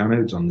 discrete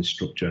anodes on this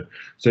structure.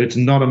 So it's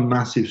not a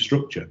massive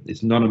structure.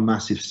 It's not a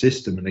massive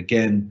system. And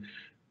again,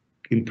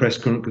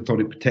 impressed current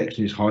cathodic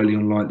protection is highly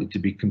unlikely to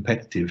be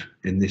competitive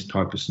in this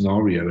type of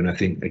scenario. And I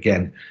think,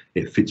 again,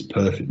 it fits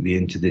perfectly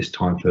into this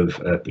type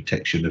of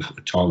protection,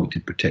 of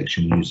targeted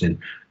protection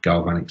using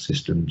galvanic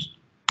systems.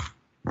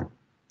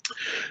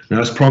 Now,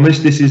 as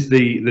promised, this is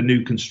the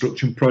new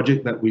construction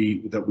project that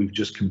we've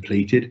just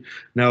completed.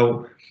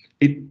 Now,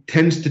 it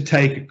tends to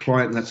take a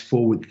client that's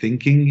forward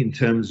thinking in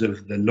terms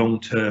of the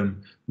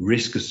long-term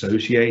risk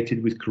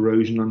associated with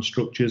corrosion on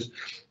structures.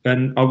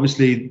 And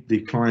obviously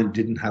the client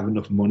didn't have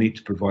enough money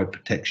to provide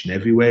protection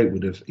everywhere. It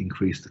would have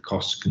increased the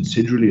costs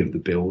considerably of the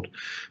build.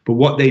 But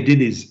what they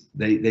did is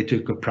they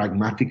took a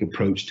pragmatic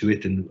approach to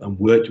it and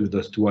worked with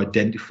us to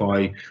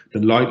identify the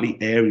likely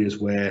areas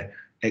where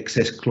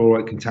excess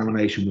chloride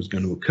contamination was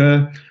going to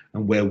occur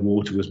and where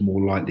water was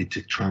more likely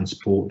to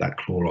transport that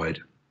chloride.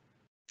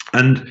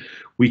 And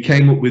we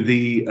came up with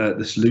the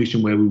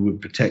solution where we would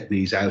protect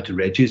these outer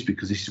edges,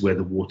 because this is where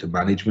the water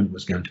management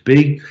was going to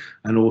be,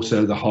 and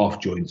also the half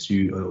joints,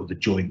 or the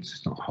joints,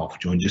 it's not half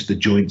joint, just the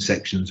joint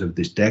sections of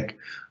this deck.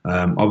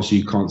 Obviously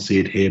you can't see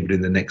it here, but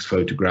in the next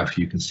photograph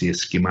you can see a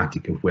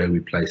schematic of where we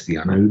place the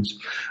anodes.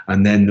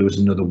 And then there was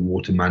another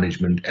water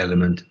management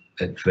element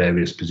at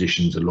various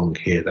positions along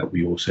here that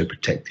we also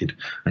protected,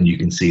 and you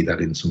can see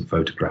that in some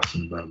photographs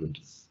in a moment.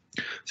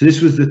 So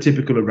this was the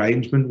typical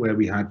arrangement where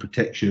we had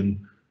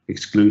protection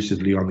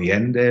exclusively on the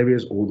end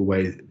areas all the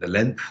way the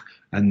length,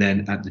 and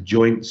then at the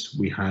joints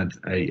we had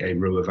a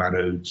row of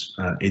anodes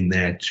in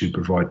there to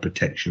provide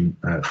protection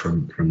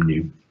from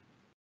new.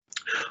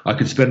 I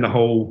could spend a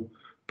whole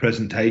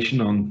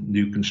presentation on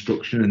new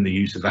construction and the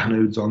use of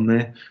anodes on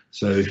there,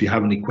 so if you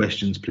have any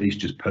questions, please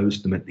just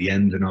post them at the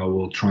end and I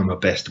will try my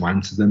best to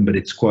answer them. But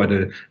it's quite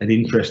an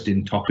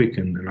interesting topic,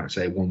 and like I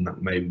say, one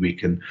that maybe we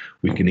can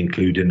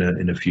include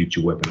in a future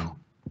webinar.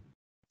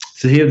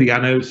 So here are the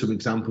anodes, some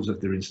examples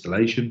of their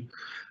installation,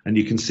 and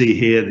you can see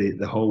here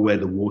the hole where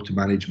the water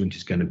management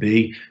is going to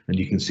be, and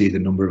you can see the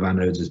number of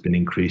anodes has been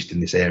increased in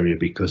this area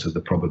because of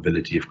the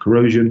probability of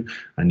corrosion,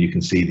 and you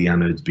can see the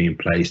anodes being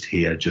placed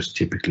here just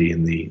typically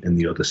in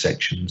the other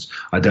sections.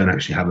 I don't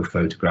actually have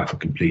a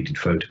completed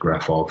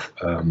photograph of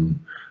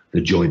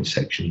the joint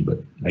section,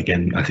 but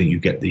again, I think you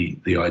get the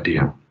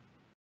idea.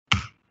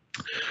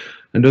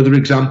 Another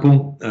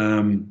example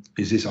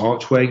is this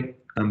archway.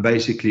 And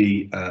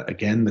basically,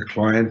 again, the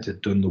client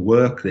had done the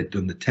work, they'd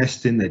done the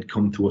testing, they'd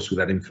come to us with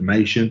that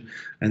information.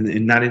 And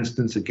in that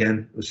instance,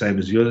 again, the same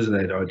as the others,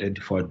 they'd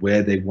identified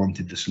where they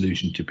wanted the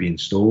solution to be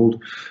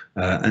installed.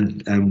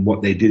 And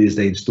what they did is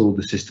they installed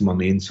the system on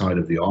the inside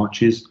of the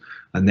arches,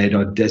 and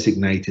they'd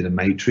designated a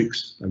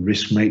matrix, a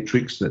risk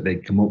matrix that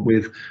they'd come up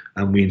with.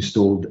 And we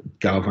installed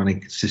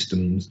galvanic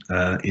systems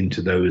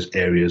into those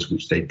areas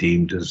which they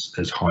deemed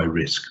as high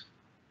risk.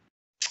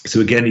 So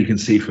again, you can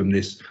see from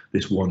this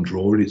one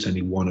drawing, it's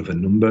only one of a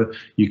number.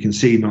 You can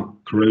see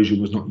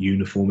corrosion was not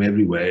uniform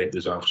everywhere. It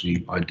was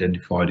actually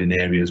identified in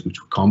areas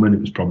which were common.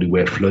 It was probably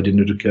where flooding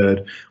had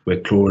occurred, where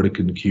chloride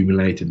had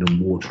accumulated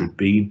and water had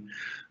been.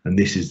 And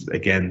this is,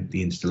 again,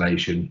 the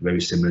installation,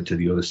 very similar to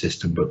the other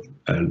system, but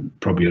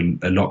probably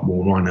a lot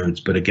more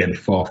anodes, but again,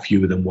 far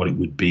fewer than what it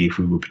would be if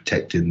we were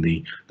protecting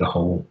the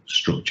whole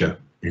structure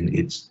in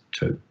its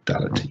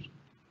totality.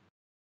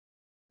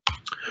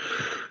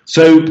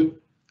 So,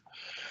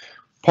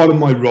 part of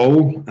my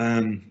role,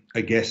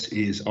 I guess,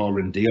 is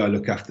R&D. I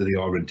look after the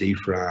R&D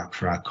for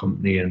our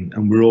company,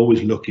 and we're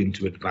always looking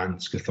to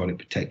advance cathodic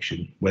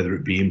protection, whether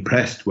it be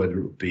impressed, whether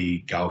it be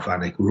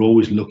galvanic. We're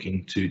always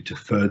looking to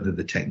further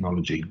the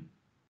technology.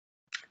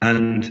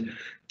 And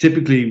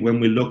typically,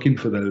 when we're looking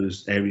for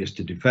those areas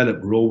to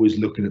develop, we're always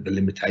looking at the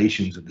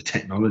limitations of the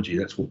technology.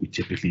 That's what we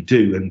typically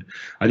do. And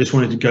I just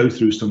wanted to go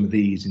through some of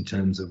these in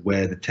terms of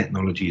where the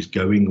technology is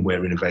going and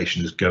where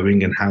innovation is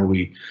going, and how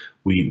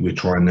we're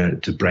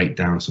trying to break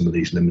down some of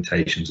these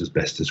limitations as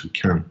best as we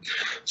can.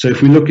 So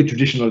if we look at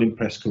traditional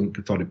impressed current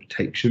cathodic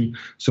protection,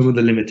 some of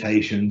the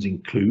limitations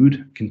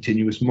include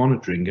continuous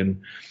monitoring. And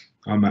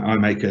I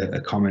make a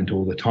comment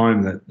all the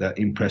time that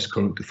impress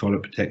current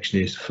cathodic protection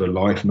is for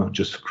life, not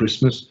just for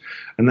Christmas,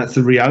 and that's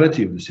the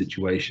reality of the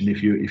situation.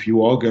 If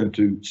you are going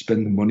to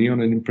spend the money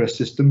on an impress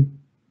system,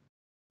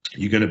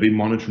 you're going to be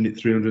monitoring it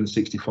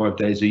 365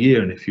 days a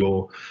year, and if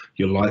your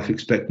life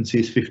expectancy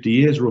is 50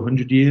 years or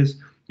 100 years,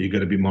 you're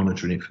going to be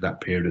monitoring it for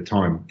that period of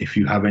time. If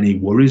you have any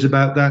worries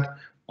about that,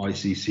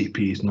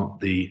 ICCP is not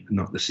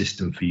the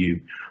system for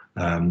you.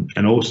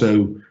 And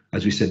also,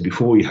 as we said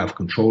before, you have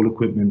control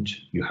equipment,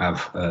 you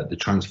have the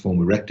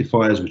transformer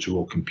rectifiers, which are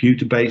all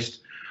computer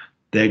based.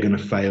 They're going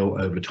to fail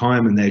over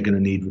time and they're going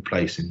to need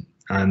replacing.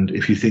 And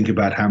if you think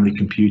about how many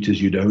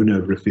computers you'd own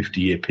over a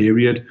 50-year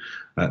period,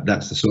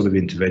 that's the sort of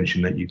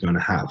intervention that you're going to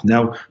have.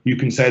 Now, you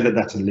can say that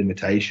that's a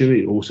limitation.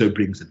 It also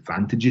brings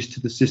advantages to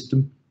the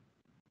system,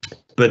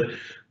 but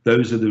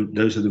those are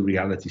the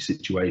reality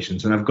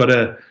situations. And I've got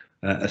a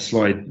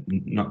slide,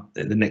 not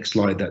the next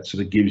slide, that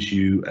sort of gives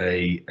you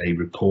a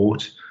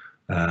report,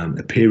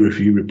 a peer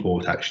review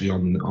report actually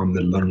on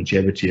the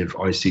longevity of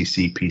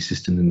ICCP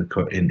systems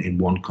in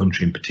one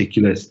country in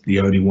particular. It's the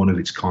only one of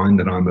its kind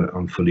that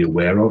I'm fully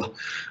aware of,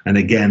 and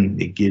again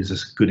it gives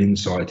us good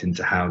insight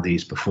into how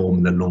these perform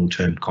and the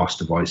long-term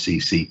cost of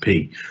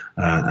ICCP.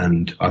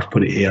 And I've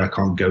put it here. I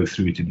can't go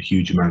through it in a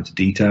huge amount of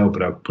detail,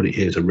 but I've put it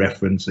here as a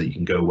reference that you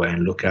can go away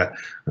and look at,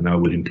 and I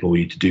would implore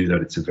you to do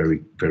that. It's a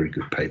very, very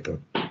good paper.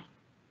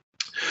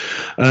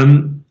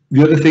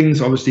 The other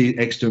things, obviously,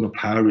 external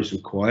power is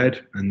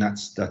required, and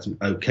that's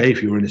okay.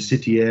 If you're in a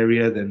city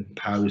area, then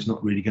power is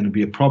not really going to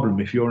be a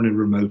problem. If you're in a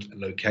remote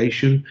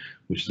location,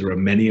 which there are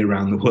many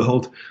around the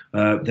world,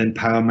 then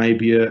power may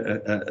be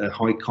a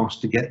high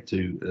cost to get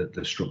to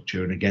the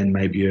structure, and again,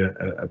 maybe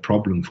a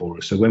problem for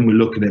us. So when we're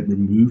looking at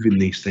removing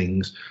these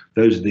things,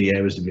 those are the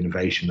areas of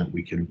innovation that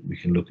we can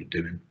look at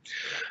doing.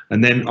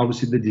 And then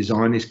obviously the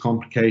design is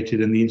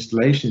complicated and the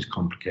installation is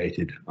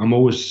complicated.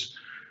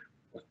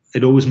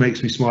 It always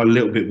makes me smile a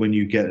little bit when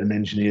you get an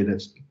engineer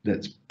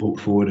that's put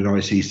forward an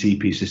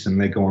ICCP system,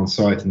 they go on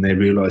site and they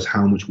realise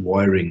how much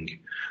wiring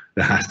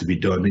there has to be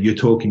done. And you're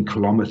talking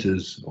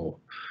kilometres or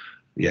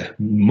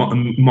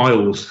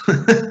miles,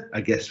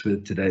 I guess for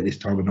today, this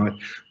time of night,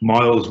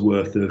 miles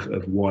worth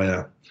of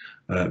wire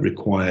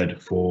required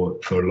for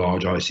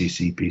large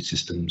ICCP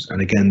systems.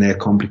 And again, they're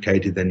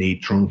complicated. They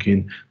need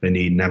trunking, they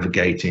need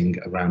navigating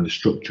around the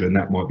structure, and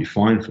that might be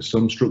fine for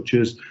some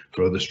structures.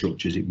 For other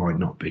structures, it might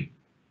not be.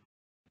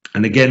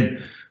 And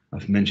again,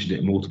 I've mentioned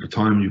it multiple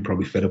times, you're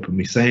probably fed up with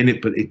me saying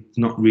it, but it's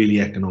not really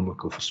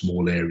economical for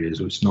small areas,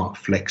 or it's not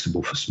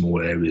flexible for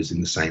small areas in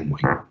the same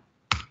way.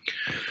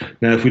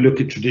 Now, if we look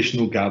at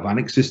traditional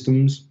galvanic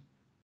systems,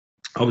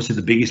 obviously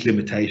the biggest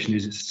limitation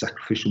is it's a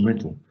sacrificial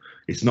metal.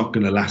 It's not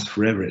going to last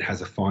forever. It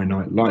has a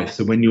finite life.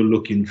 So when you're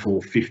looking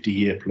for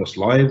 50-year plus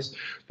lives,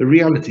 the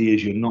reality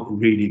is you're not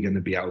really going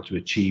to be able to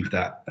achieve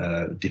that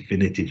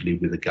definitively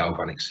with a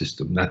galvanic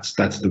system. That's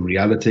the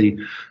reality.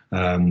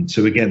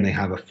 So again, they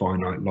have a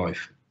finite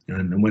life.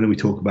 And when we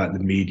talk about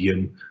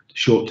the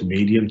short to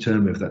medium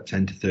term of that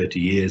 10 to 30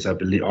 years, I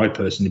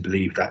personally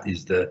believe that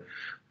is the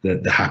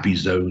happy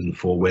zone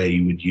for where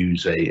you would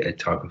use a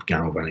type of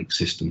galvanic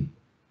system.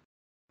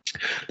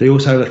 They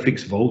also have a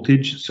fixed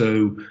voltage.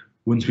 So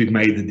once we've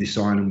made the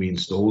design and we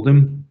install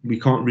them, we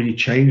can't really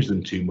change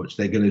them too much.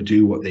 They're going to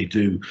do what they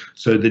do.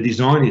 So the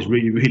design is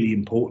really, really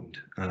important.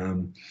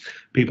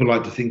 People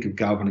like to think of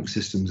galvanic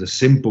systems as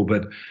simple,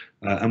 but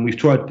and we've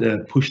tried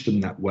to push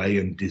them that way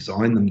and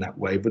design them that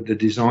way, but the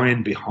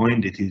design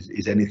behind it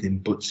is anything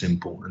but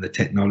simple, and the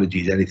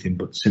technology is anything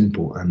but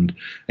simple. And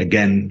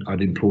again,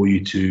 I'd implore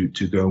you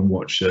to go and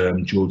watch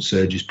George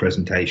Surge's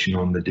presentation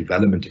on the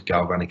development of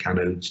galvanic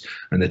anodes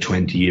and the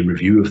 20-year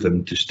review of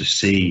them, just to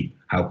see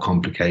how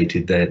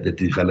complicated the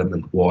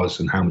development was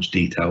and how much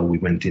detail we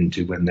went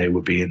into when they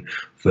were being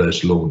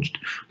first launched.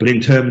 But in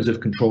terms of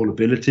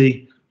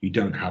controllability, you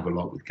don't have a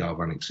lot with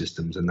galvanic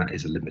systems, and that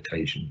is a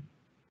limitation.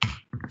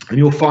 And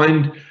you'll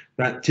find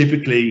that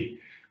typically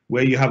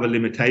where you have a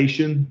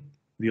limitation,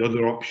 the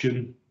other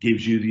option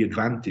gives you the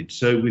advantage.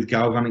 So with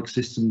galvanic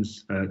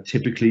systems,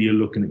 typically you're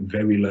looking at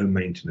very low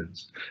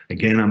maintenance.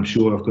 Again, I'm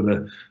sure I've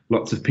got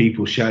lots of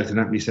people shouting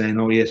at me saying,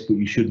 oh yes, but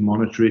you should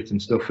monitor it and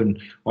stuff.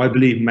 And I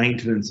believe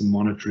maintenance and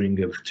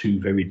monitoring are two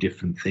very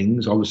different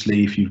things.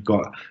 Obviously, if you've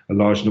got a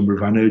large number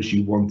of anodes,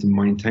 you want to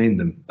maintain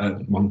them,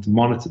 want to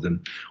monitor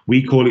them.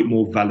 We call it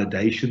more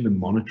validation than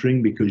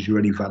monitoring, because you're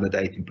only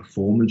validating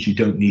performance. You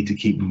don't need to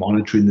keep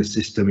monitoring the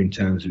system in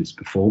terms of its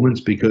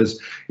performance,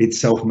 because it's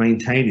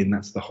self-maintaining.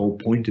 That's the whole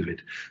point of it.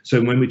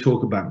 So when we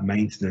talk about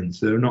maintenance,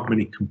 there are not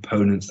many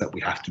components that we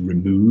have to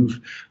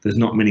remove. There's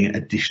not many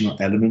additional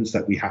elements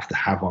that we have to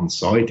have on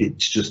site.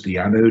 It's just the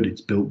anode.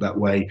 It's built that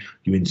way.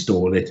 You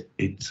install it.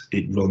 It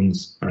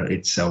runs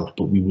itself.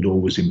 But we would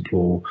always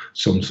implore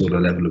some sort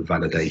of level of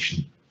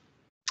validation.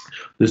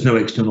 There's no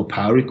external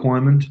power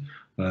requirement.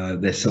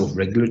 they're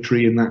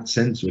self-regulatory in that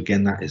sense. So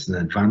again, that is an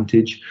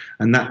advantage,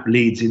 and that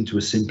leads into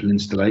a simple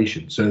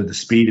installation. So the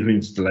speed of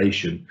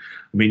installation,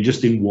 I mean,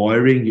 just in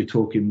wiring, you're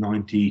talking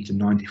 90 to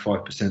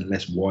 95%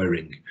 less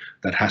wiring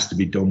that has to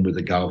be done with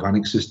a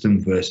galvanic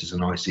system versus an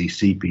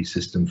ICCP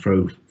system.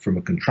 From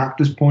a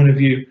contractor's point of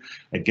view,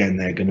 again,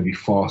 they're going to be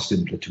far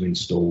simpler to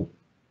install.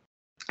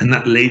 And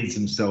that lends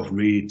themselves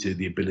really to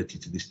the ability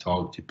to this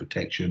targeted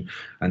protection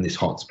and this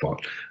hotspot.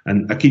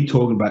 And I keep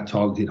talking about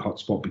targeted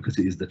hotspot because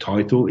it is the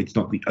title. It's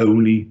not the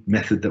only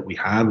method that we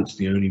have. It's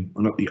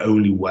not the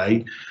only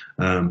way.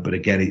 But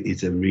again,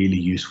 it's a really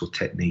useful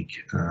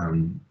technique,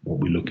 what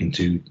we're looking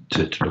to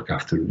look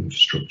after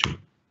infrastructure.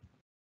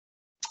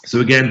 So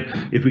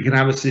again, if we can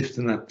have a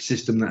system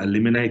that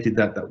eliminated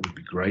that would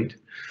be great.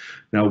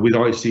 Now with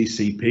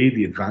ICCP,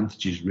 the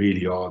advantages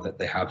really are that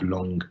they have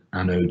long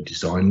anode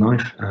design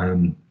life.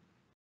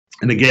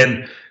 And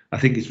again, I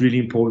think it's really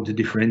important to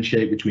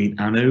differentiate between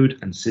anode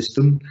and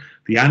system.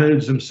 The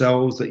anodes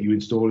themselves that you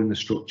install in the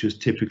structures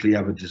typically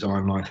have a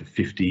design life of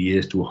 50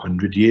 years to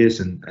 100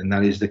 years, and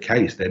that is the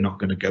case. They're not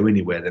going to go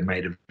anywhere. They're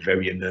made of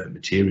very inert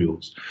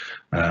materials.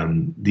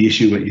 The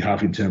issue that you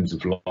have in terms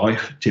of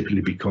life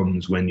typically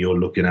becomes when you're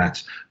looking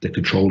at the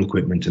control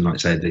equipment and, like I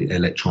said, the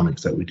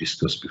electronics that we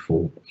discussed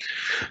before.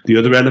 The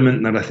other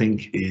element that I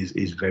think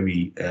is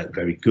very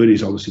good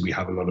is obviously we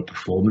have a lot of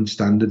performance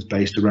standards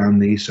based around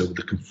these. So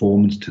the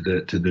conformance to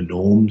the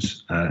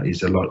norms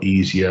is a lot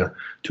easier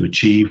to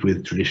achieve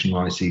with traditional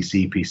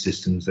ICCP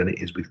systems than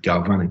it is with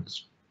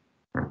galvanics.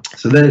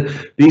 So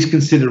these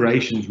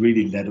considerations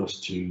really led us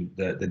to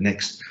the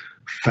next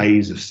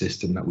phase of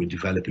system that we're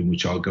developing,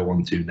 which I'll go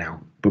on to now.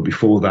 But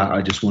before that,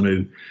 I just want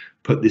to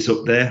put this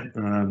up there.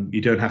 You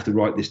don't have to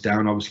write this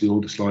down. Obviously,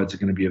 all the slides are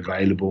going to be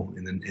available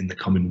in the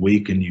coming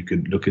week, and you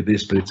can look at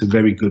this. But it's a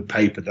very good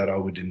paper that I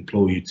would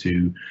implore you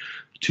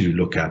to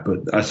look at.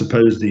 But I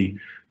suppose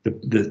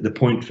the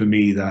point for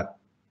me that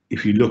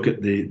if you look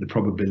at the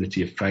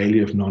probability of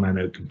failure of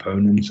non-anode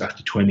components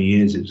after 20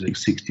 years, it was like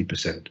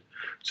 60%.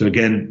 So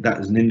again, that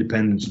is an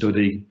independent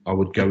study. I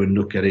would go and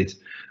look at it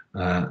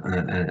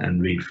and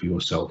read for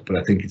yourself. But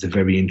I think it's a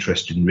very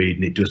interesting read,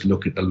 and it does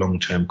look at the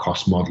long-term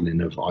cost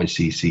modelling of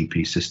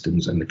ICCP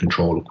systems and the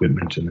control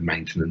equipment and the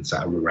maintenance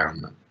that are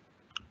around them.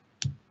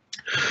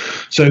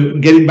 So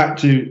getting back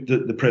to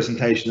the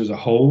presentation as a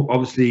whole,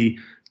 obviously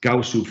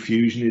Gaussian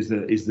fusion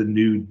is the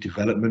new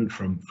development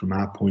from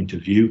our point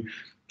of view.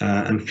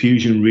 And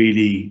fusion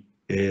really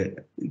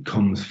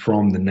comes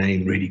from the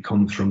name, really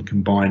comes from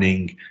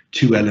combining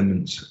two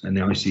elements, an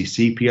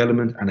ICCP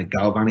element and a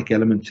galvanic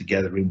element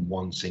together in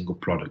one single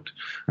product.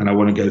 And I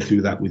want to go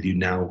through that with you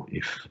now,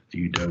 if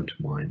you don't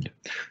mind.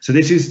 So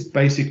this is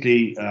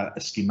basically a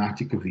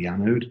schematic of the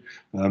anode.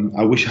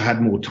 I wish I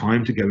had more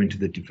time to go into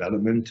the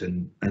development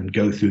and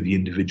go through the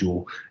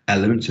individual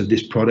elements of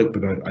this product,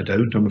 but I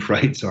don't, I'm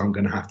afraid, so I'm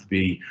going to have to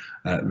be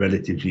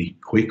relatively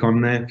quick on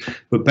there.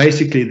 But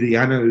basically the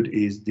anode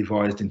is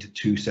divided into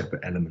two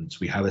separate elements.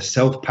 We have a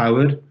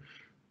self-powered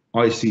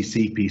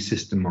ICCP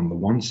system on the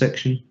one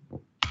section,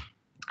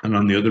 and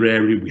on the other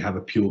area we have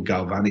a pure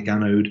galvanic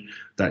anode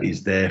that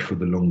is there for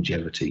the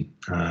longevity.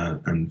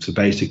 And so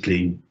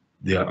basically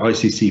the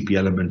ICCP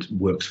element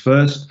works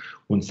first.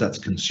 Once that's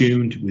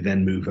consumed, we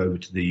then move over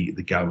to the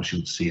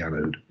Galvanic C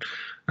anode.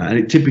 And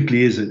it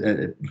typically is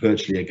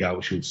virtually a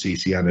Galvanic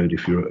CC anode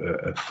if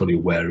you're fully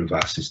aware of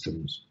our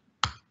systems.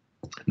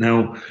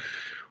 Now,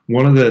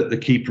 one of the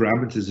key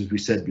parameters, as we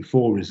said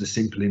before, is a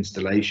simple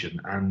installation,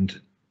 and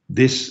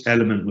this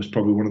element was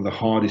probably one of the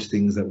hardest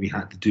things that we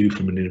had to do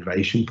from an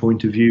innovation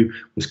point of view,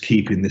 was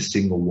keeping this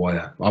single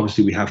wire.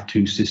 Obviously we have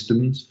two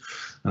systems,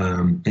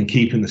 and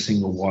keeping the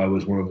single wire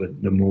was one of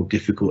the more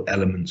difficult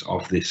elements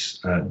of this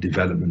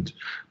development.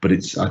 But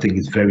I think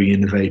it's very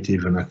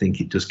innovative, and I think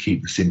it does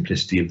keep the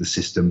simplicity of the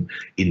system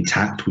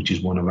intact, which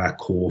is one of our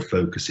core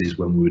focuses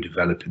when we were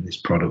developing this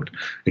product.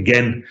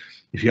 Again,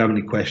 if you have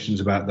any questions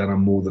about that,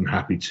 I'm more than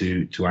happy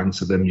to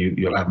answer them.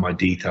 You'll have my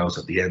details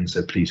at the end,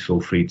 so please feel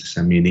free to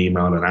send me an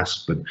email and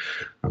ask, but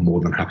I'm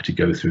more than happy to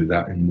go through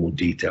that in more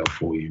detail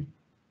for you.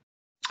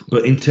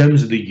 But in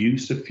terms of the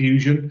use of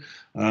fusion,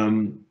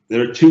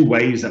 there are two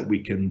ways that we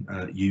can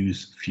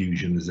use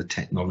fusion as a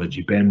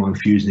technology. Bear in mind,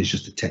 fusion is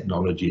just a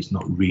technology, it's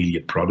not really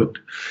a product.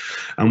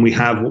 And we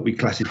have what we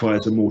classify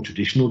as a more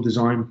traditional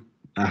design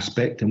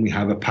aspect, and we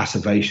have a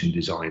passivation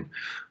design.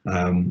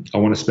 I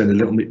want to spend a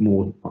little bit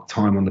more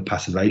time on the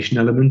passivation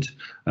element,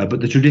 but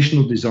the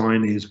traditional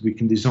design is we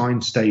can design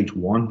stage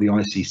one, the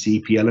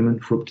ICCP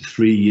element, for up to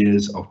 3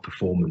 years of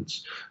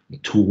performance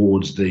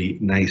towards the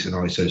NACE and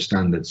ISO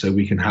standard. So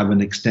we can have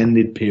an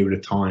extended period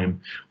of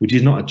time, which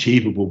is not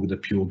achievable with a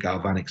pure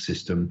galvanic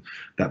system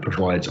that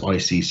provides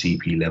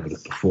ICCP level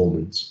of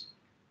performance.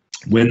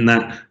 When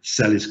that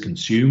cell is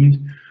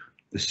consumed,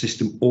 the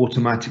system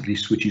automatically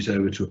switches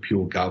over to a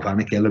pure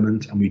galvanic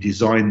element, and we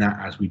design that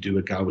as we do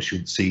a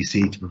Galvanic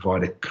CC to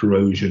provide a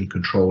corrosion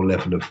control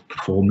level of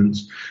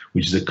performance,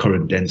 which is a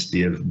current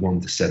density of 1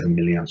 to 7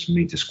 milliamps per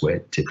meter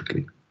squared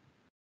typically.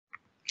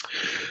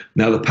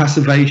 Now, the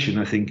passivation,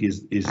 I think,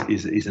 is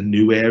a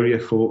new area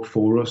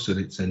for us, and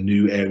it's a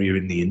new area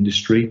in the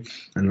industry,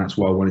 and that's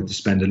why I wanted to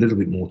spend a little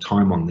bit more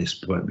time on this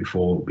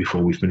before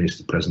we finish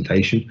the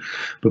presentation.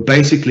 But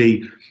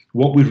basically,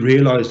 what we've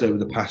realised over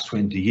the past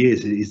 20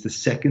 years is the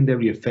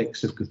secondary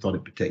effects of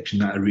cathodic protection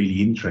that are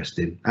really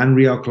interesting, and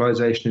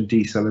realkalization and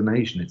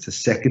desalination. It's the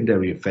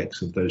secondary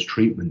effects of those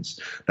treatments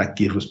that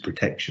give us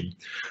protection.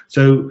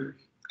 So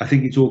I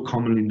think it's all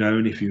commonly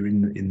known, if you're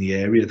in the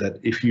area, that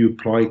if you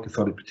apply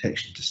cathodic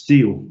protection to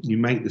steel, you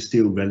make the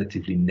steel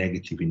relatively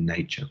negative in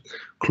nature.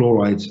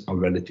 Chlorides are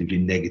relatively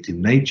negative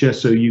in nature,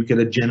 so you get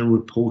a general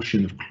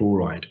repulsion of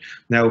chloride.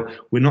 Now,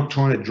 we're not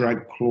trying to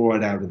drag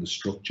chloride out of the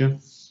structure.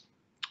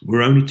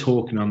 We're only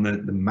talking on the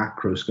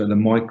macro scale, the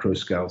micro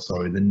scale,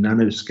 sorry, the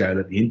nano scale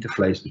at the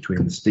interface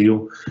between the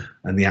steel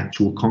and the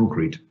actual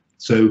concrete.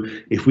 So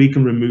if we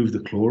can remove the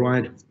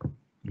chloride,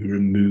 we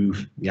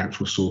remove the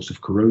actual source of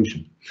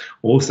corrosion.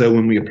 Also,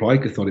 when we apply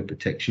cathodic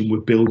protection, we're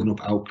building up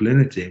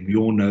alkalinity, and we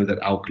all know that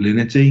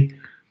alkalinity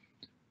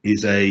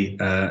is a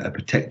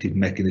protective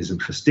mechanism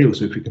for steel.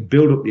 So if we can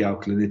build up the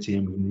alkalinity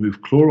and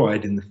remove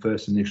chloride in the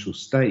first initial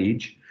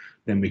stage,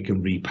 then we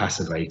can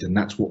repassivate, and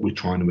that's what we're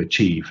trying to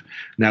achieve.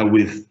 Now,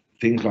 with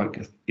things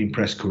like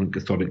impressed current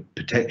cathodic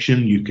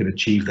protection, you can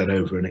achieve that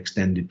over an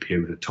extended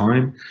period of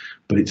time,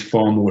 but it's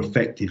far more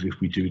effective if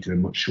we do it in a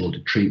much shorter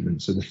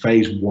treatment. So the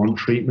phase 1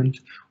 treatment,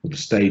 or the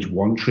stage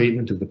 1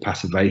 treatment of the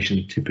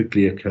passivation,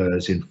 typically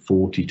occurs in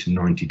 40 to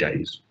 90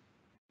 days.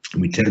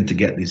 And we tend to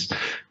get this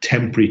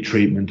temporary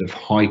treatment of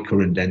high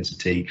current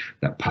density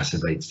that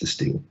passivates the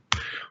steel.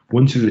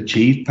 Once we've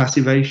achieved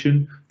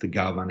passivation, the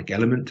galvanic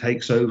element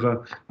takes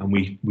over, and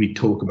we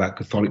talk about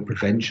cathodic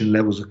prevention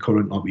levels of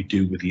current like we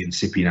do with the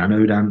incipient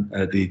anode and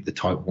the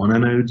type 1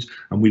 anodes,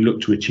 and we look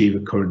to achieve a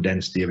current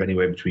density of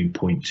anywhere between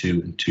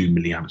 0.2 and 2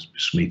 milliamps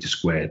per meter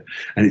squared.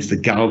 And it's the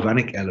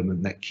galvanic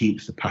element that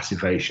keeps the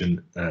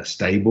passivation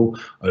stable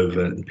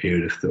over the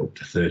period of up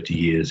to 30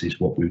 years is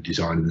what we've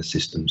designed in the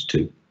systems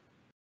too.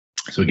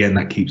 So again,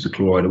 that keeps the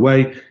chloride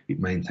away, it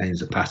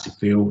maintains a passive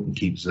feel, and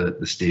keeps the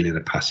steel in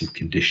a passive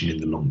condition in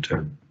the long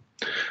term.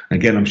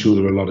 Again, I'm sure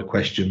there are a lot of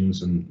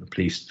questions, and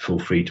please feel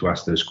free to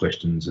ask those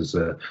questions as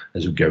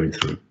we're going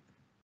through.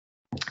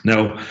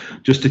 Now,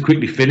 just to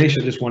quickly finish,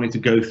 I just wanted to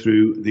go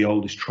through the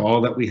oldest trial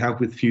that we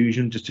have with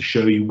Fusion, just to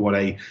show you what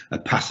a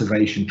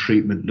passivation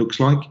treatment looks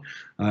like.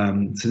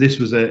 So this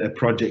was a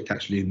project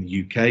actually in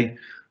the UK.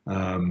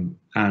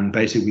 And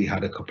basically we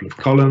had a couple of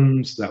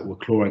columns that were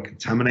chloride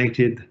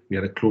contaminated. We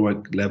had a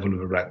chloride level of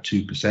about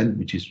 2%,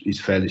 which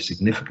is fairly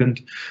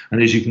significant.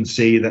 And as you can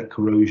see, that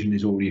corrosion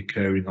is already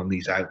occurring on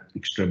these out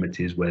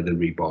extremities where the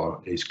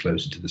rebar is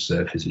closer to the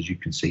surface, as you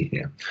can see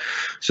here.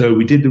 So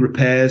we did the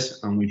repairs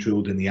and we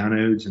drilled in the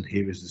anodes, and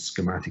here is the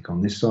schematic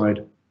on this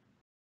side.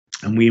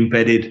 And we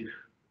embedded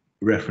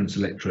reference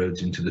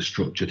electrodes into the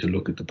structure to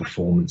look at the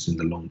performance in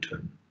the long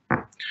term.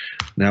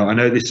 Now, I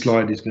know this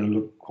slide is going to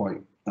look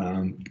quite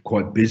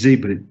busy,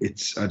 but I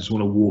just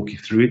want to walk you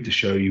through it to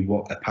show you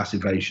what a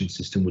passivation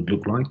system would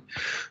look like.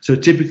 So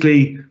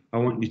typically I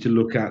want you to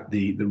look at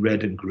the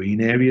red and green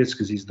areas,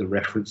 because these are the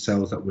reference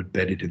cells that were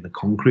embedded in the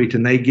concrete,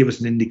 and they give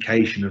us an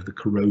indication of the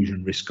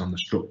corrosion risk on the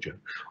structure.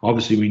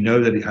 Obviously we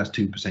know that it has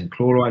 2%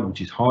 chloride,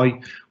 which is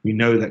high. We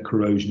know that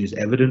corrosion is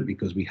evident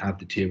because we have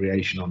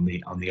deterioration on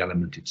the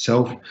element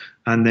itself.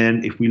 And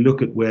then if we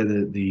look at where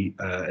the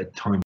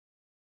time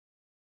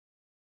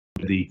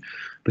the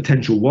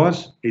potential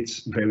was,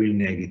 it's very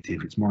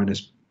negative. It's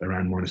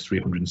around minus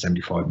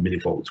 375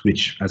 millivolts,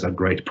 which has a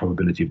great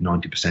probability of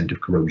 90%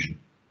 of corrosion.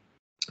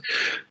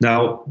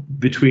 Now,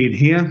 between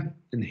here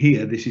and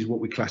here, this is what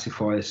we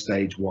classify as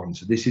stage 1.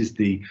 So this is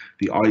the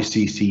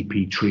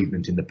ICCP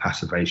treatment in the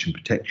passivation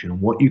protection.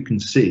 And what you can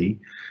see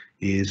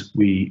is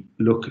we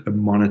look and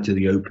monitor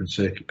the open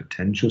circuit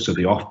potential, so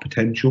the off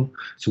potential,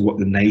 so what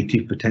the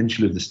native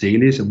potential of the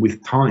steel is. And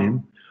with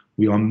time,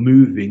 we are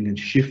moving and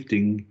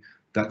shifting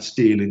that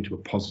steel into a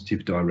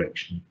positive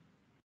direction.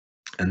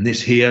 And this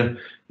here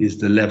is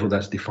the level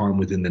that's defined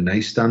within the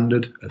NACE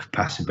standard of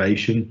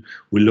passivation.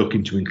 We're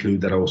looking to include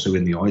that also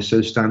in the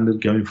ISO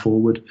standard going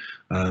forward.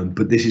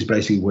 But this is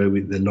basically where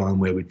the line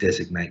where we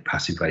designate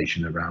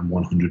passivation around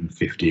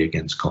 150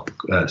 against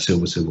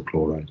silver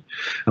chloride.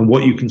 And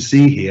what you can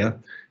see here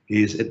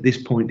is at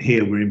this point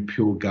here, we're in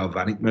pure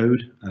galvanic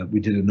mode. We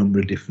did a number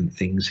of different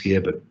things here,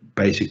 but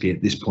basically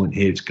at this point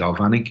here, it's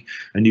galvanic.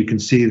 And you can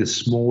see the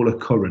smaller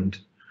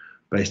current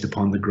based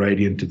upon the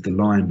gradient of the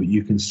line, but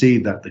you can see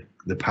that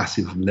the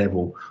passive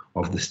level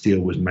of the steel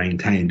was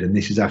maintained, and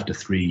this is after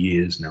 3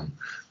 years now.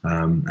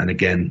 And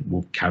again,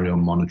 we'll carry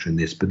on monitoring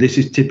this, but this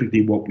is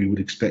typically what we would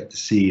expect to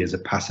see as a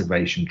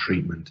passivation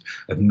treatment,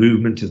 of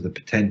movement of the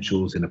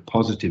potentials in a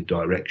positive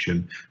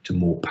direction to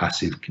more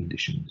passive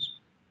conditions.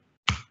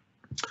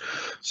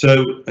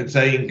 So I'd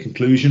say in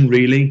conclusion,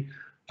 really,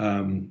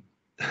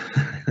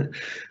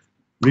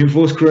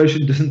 reinforced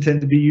corrosion doesn't tend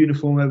to be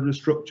uniform over the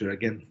structure.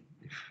 Again,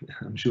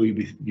 I'm sure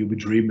you'll be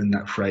dreaming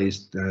that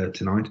phrase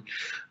tonight,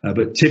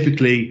 but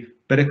typically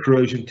better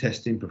corrosion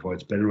testing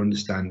provides better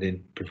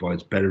understanding,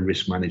 provides better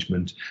risk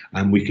management,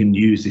 and we can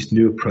use this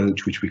new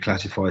approach, which we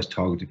classify as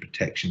targeted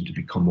protection, to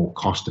become more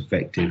cost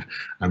effective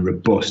and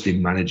robust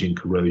in managing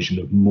corrosion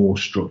of more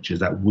structures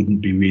that wouldn't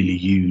be really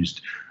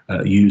used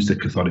the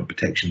cathodic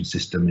protection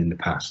system in the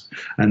past.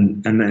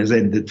 And as I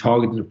said, the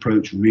targeted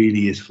approach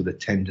really is for the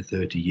 10 to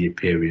 30 year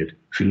period.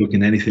 If you're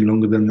looking anything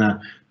longer than that,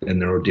 then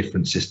there are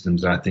different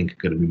systems that I think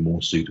are going to be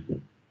more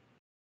suitable.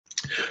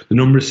 The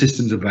number of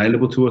systems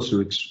available to us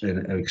are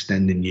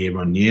extending year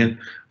on year,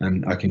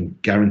 and I can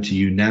guarantee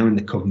you now in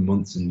the coming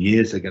months and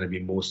years there are going to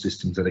be more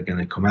systems that are going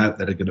to come out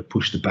that are going to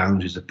push the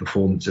boundaries of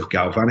performance of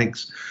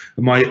galvanics.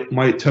 And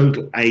my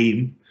total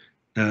aim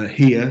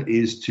here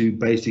is to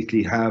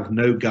basically have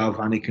no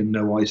galvanic and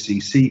no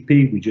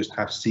IC-CP. We just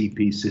have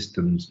CP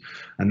systems,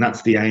 and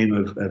that's the aim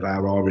of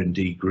our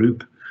R&D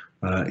group,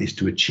 is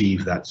to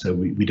achieve that. So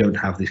we don't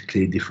have this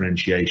clear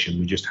differentiation.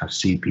 We just have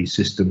CP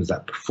systems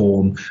that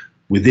perform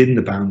within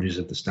the boundaries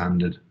of the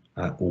standard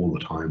all the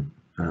time,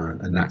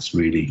 and that's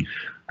really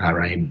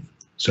our aim.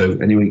 So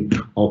anyway,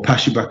 I'll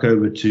pass you back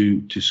over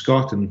to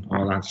Scott, and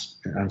I'll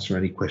answer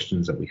any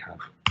questions that we have.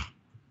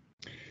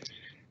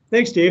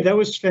 Thanks, Dave. That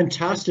was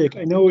fantastic.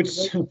 I know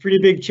it's a pretty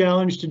big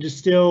challenge to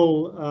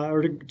distill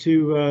or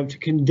to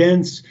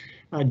condense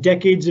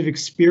decades of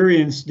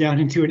experience down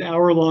into an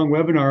hour-long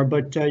webinar,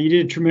 but you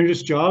did a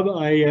tremendous job.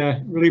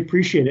 I really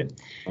appreciate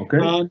it.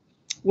 Okay.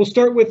 We'll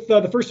start with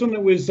the first one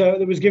that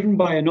was given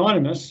by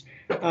Anonymous.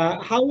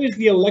 How is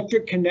the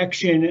electric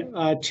connection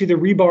to the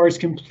rebars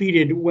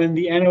completed when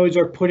the anodes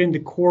are put into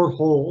core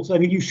holes? I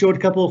think you showed a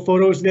couple of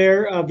photos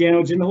there of the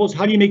anodes in the holes.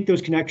 How do you make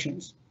those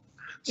connections?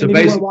 So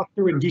basically, walk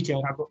through in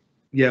detail.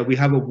 Yeah, we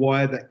have a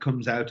wire that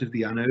comes out of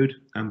the anode,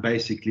 and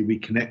basically we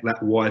connect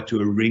that wire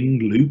to a ring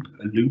loop,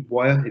 a loop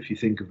wire, if you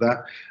think of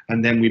that,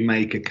 and then we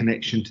make a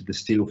connection to the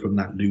steel from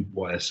that loop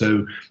wire.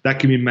 So that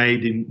can be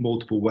made in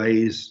multiple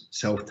ways: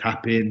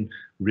 self-tapping,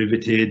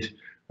 riveted,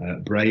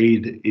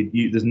 braid.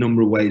 There's a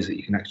number of ways that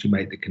you can actually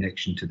make the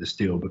connection to the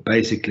steel, but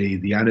basically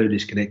the anode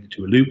is connected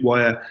to a loop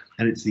wire,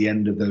 and it's the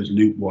end of those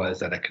loop wires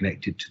that are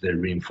connected to the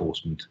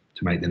reinforcement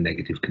to make the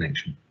negative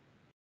connection.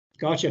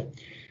 Gotcha.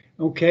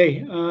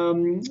 Okay.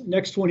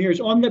 Next one here is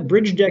on the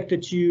bridge deck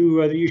that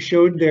you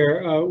showed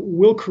there.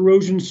 Will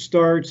corrosion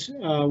start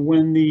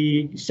when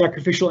the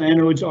sacrificial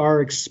anodes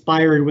are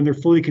expired, when they're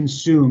fully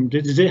consumed?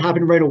 Does it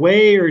happen right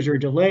away, or is there a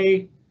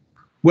delay?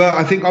 Well,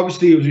 I think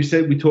obviously, as we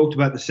said, we talked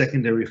about the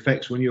secondary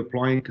effects. When you're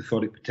applying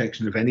cathodic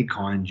protection of any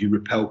kind, you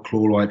repel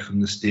chloride from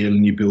the steel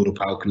and you build up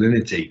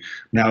alkalinity.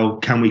 Now,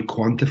 can we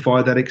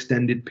quantify that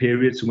extended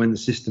period? So when the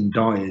system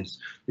dies,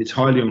 it's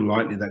highly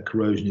unlikely that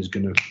corrosion is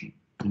going to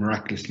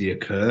miraculously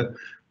occur.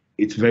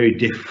 It's very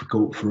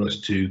difficult for us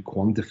to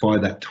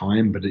quantify that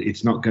time, but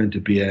it's not going to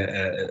be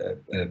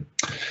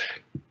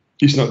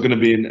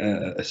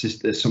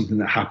something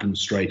that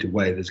happens straight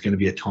away. There's going to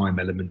be a time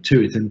element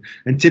to it,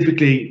 and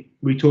typically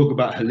we talk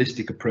about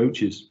holistic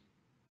approaches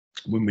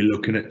when we're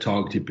looking at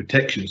targeted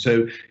protection.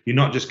 So you're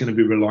not just going to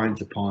be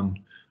reliant upon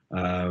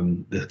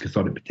the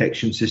cathodic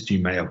protection system.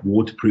 You may have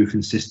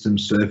waterproofing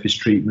systems, surface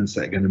treatments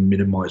that are going to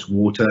minimize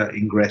water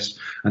ingress,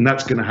 and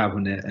that's going to have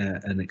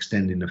an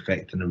extending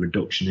effect and a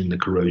reduction in the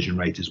corrosion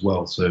rate as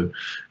well. So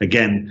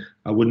again,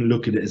 I wouldn't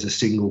look at it as a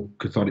single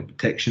cathodic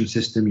protection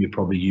system. You're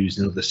probably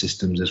using other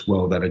systems as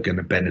well that are going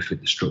to benefit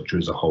the structure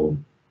as a whole.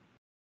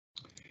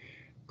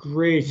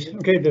 Great.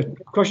 Okay, the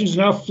questions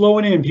are now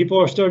flowing in.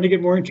 People are starting to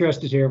get more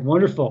interested here.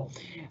 Wonderful.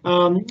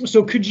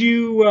 So could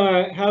you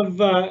have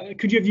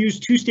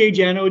used two-stage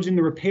anodes in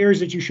the repairs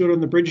that you showed on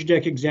the bridge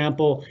deck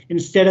example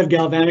instead of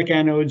galvanic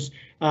anodes?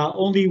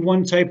 Only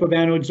one type of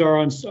anodes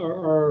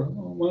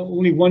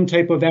only one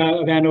type of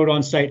anode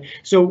on site.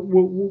 So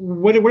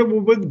what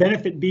would the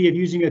benefit be of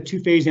using a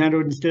two-phase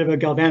anode instead of a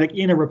galvanic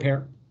in a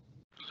repair?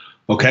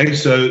 Okay,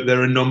 so there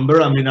are a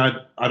number. I mean, I'd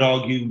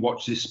argue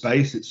watch this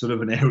space. It's sort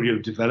of an area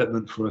of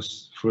development for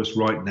us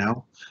right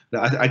now.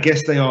 I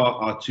guess they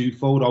are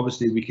twofold.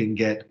 Obviously, we can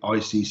get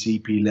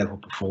IC-CP level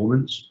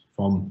performance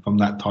from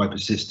that type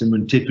of system,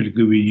 and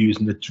typically we're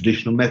using the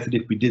traditional method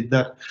if we did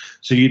that.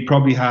 So you'd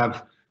probably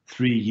have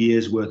 3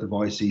 years worth of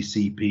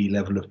IC-CP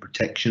level of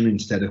protection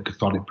instead of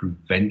cathodic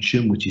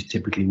prevention, which is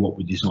typically what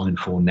we're designed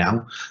for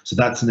now. So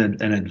that's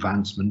an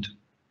advancement.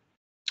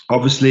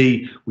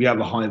 Obviously, we have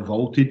a high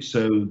voltage,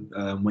 so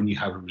when you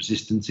have a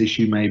resistance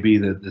issue, maybe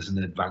there's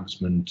an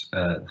advancement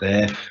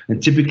there.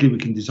 And typically, we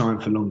can design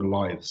for longer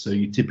lives. So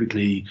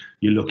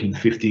you're looking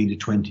 15 to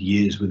 20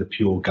 years with a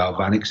pure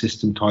galvanic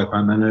system type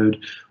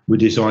anode. We're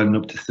designing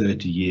up to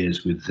 30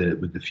 years with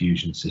the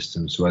fusion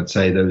system. So I'd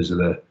say those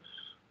are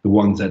the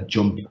ones that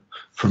jump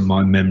from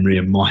my memory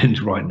and mind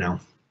right now.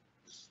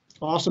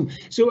 Awesome.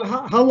 So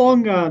how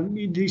long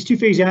these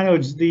two-phase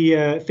anodes,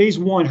 the phase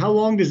one, how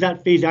long does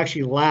that phase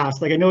actually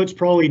last? Like, I know it's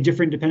probably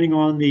different depending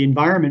on the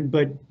environment,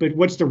 but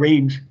what's the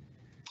range?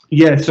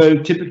 Yeah, so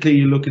typically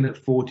you're looking at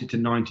 40 to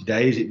 90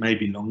 days. It may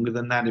be longer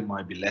than that. It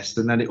might be less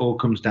than that. It all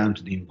comes down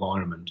to the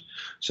environment.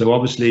 So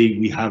obviously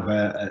we have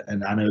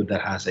an anode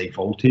that has a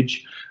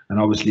voltage. And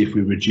obviously, if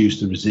we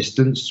reduce the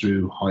resistance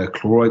through higher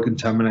chloride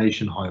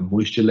contamination, higher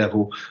moisture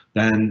level,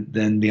 then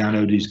the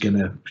anode is going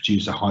to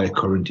produce a higher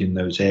current in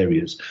those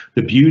areas.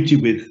 The beauty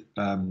with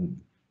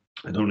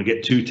I don't want to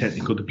get too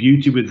technical. The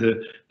beauty with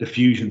the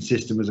fusion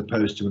system as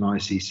opposed to an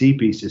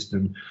ICCP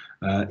system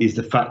is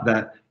the fact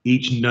that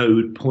each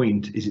node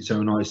point is its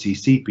own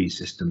ICCP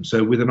system.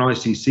 So with an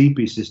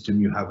ICCP system,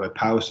 you have a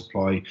power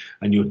supply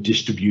and you're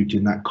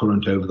distributing that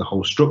current over the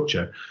whole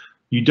structure.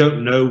 You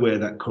don't know where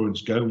that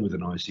current's going with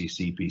an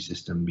ICCP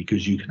system,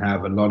 because you can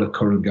have a lot of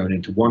current going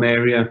into one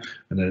area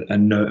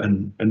and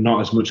not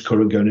as much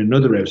current going in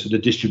another area. So the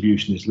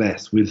distribution is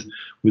less. With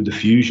the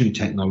fusion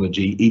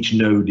technology, each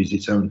node is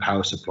its own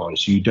power supply,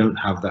 so you don't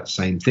have that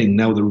same thing.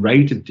 Now the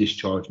rate of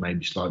discharge may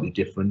be slightly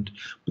different,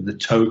 but the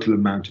total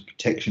amount of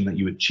protection that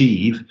you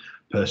achieve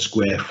per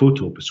square foot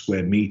or per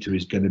square meter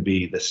is going to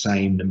be the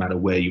same no matter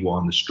where you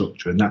are in the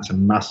structure, and that's a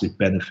massive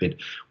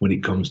benefit when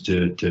it comes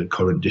to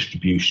current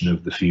distribution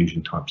of the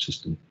fusion type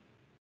system.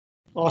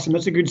 Awesome,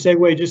 that's a good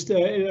segue. Just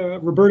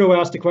Roberto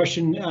asked a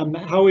question: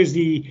 how is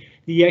the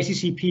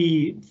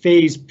ICCP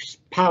phase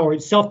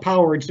powered,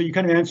 self-powered? So you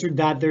kind of answered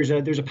that. There's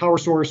a power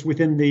source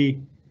within the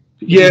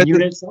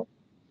unit itself.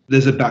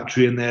 There's a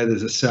battery in there.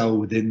 There's a cell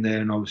within there,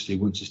 and obviously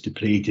once it's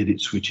depleted,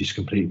 it switches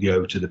completely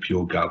over to the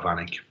pure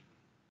galvanic.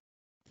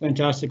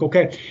 Fantastic.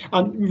 Okay,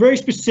 very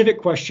specific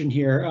question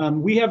here.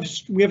 We have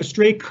a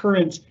stray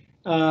current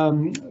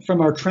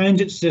from our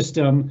transit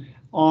system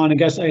on, I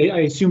guess I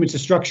assume it's a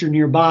structure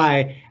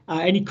nearby.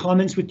 Any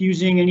comments with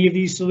using any of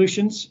these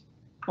solutions?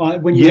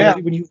 It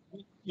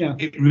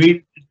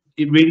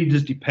really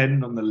does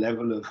depend on the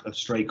level of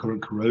stray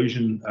current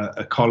corrosion.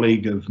 A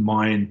colleague of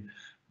mine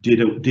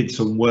did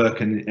some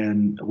work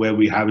and where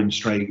we have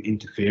stray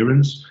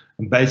interference.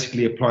 And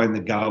basically applying the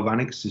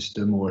galvanic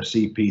system or a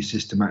CP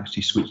system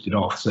actually switched it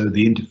off, so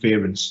the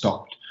interference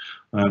stopped.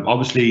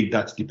 Obviously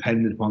that's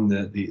dependent upon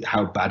the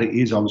how bad it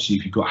is. Obviously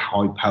if you've got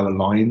high power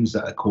lines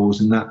that are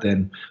causing that,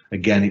 then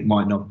again it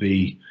might not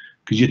be,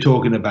 because you're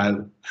talking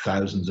about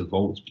thousands of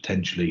volts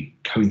potentially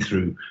going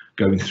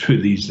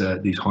through these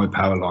high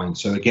power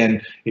lines. So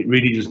again, it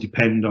really does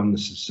depend on the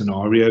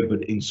scenario,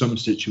 but in some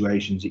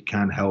situations it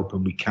can help,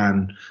 and we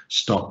can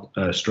stop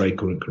stray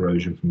current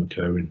corrosion from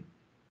occurring.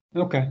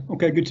 Okay,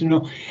 good to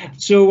know.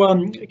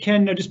 So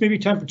Ken, just maybe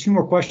time for two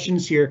more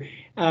questions here.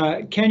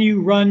 Can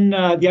you run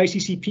the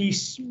ICCP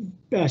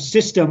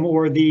system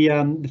or the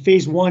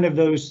phase one of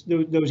those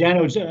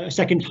anodes a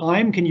second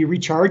time? Can you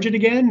recharge it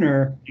again,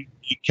 or?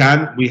 You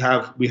can. We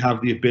have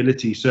the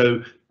ability.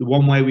 So the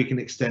one way we can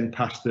extend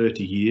past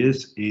 30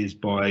 years is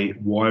by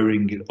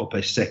wiring it up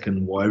a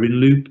second wiring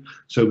loop.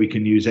 So we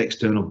can use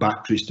external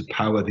batteries to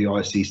power the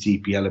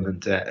ICCP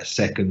element a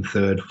second,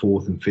 third,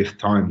 fourth, and fifth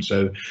time.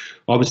 So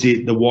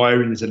obviously the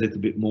wiring is a little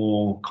bit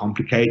more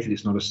complicated.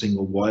 It's not a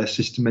single wire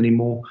system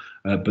anymore,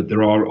 but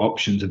there are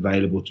options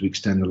available to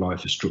extend the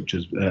life of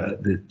structures,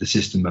 the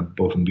system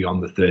above and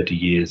beyond the 30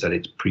 years that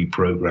it's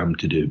pre-programmed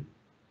to do.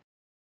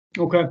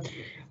 Okay.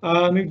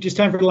 Maybe just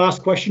time for the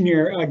last question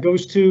here.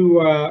 Goes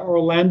to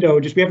Orlando.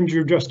 We haven't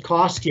addressed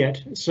cost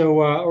yet. So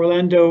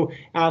Orlando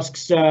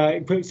asks,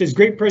 says,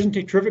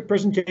 terrific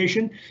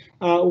presentation.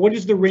 What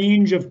is the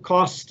range of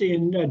cost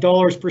in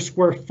dollars per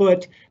square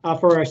foot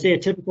for, say, a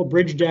typical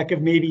bridge deck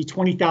of maybe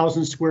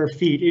 20,000 square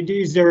feet?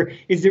 Is there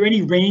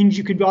any range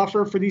you could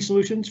offer for these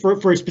solutions, for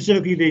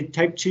specifically the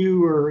type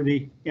 2 or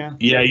the, yeah?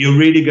 Yeah, you're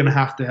really going to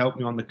have to help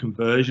me on the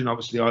conversion.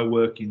 Obviously, I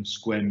work in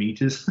square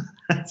meters,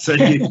 so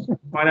you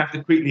might have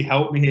to quickly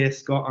help me here,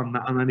 Scott, on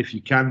that if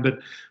you can. But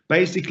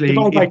basically,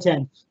 divide by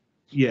 10.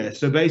 Yeah,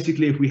 so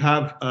basically, if we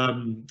have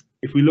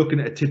if we're looking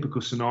at a typical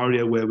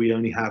scenario where we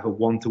only have a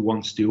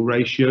 1-to-1 steel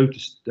ratio,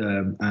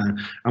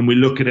 and we're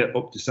looking at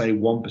up to say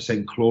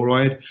 1%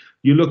 chloride,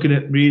 you're looking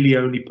at really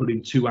only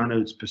putting 2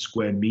 anodes per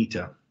square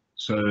meter.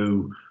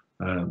 So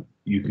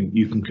you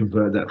can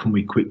convert that for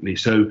me quickly.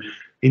 So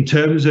in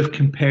terms of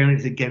comparing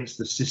it against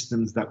the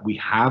systems that we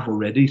have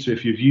already, so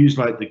if you've used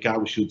like the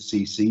Galvanic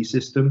CC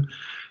system,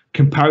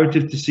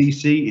 comparative to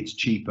CC, it's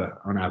cheaper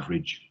on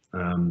average.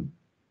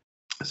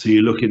 So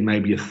you're looking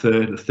maybe a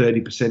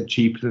 30%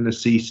 cheaper than a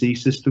CC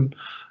system,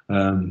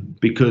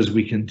 because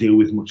we can deal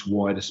with much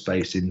wider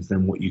spacings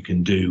than what you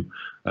can do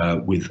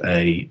with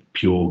a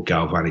pure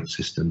galvanic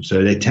system.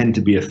 So they tend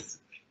to be it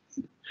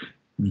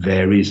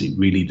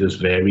really does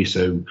vary.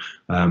 So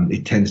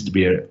it tends to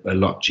be a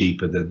lot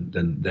cheaper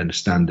than a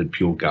standard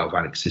pure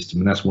galvanic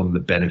system, and that's one of the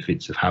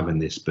benefits of having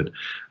this. But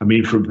I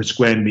mean, from a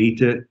square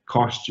meter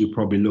cost, you're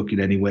probably looking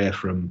anywhere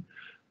from,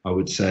 I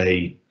would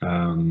say,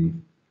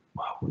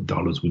 what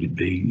dollars would it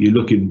be? You're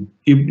looking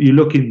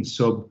probably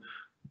sub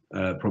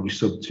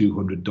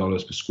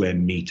 $200 per square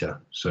meter.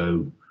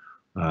 So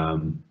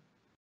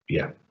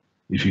yeah,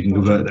 if you can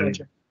convert that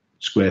into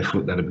square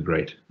foot, that'd be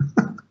great.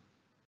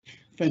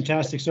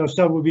 Fantastic. So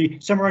sub would be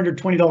somewhere under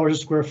 $20 a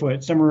square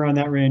foot, somewhere around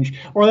that range.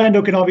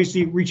 Orlando can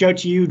obviously reach out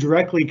to you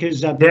directly,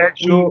 because yeah,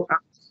 sure.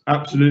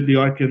 Absolutely,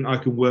 I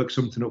can work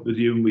something up with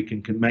you, and we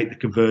can make the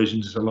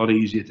conversions. It's a lot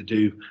easier to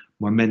do.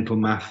 My mental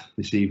math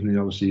this evening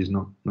obviously is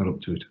not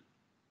up to it.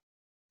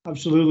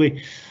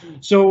 Absolutely.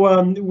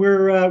 So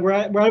we're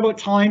at about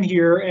time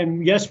here,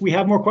 and yes, we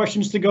have more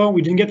questions to go.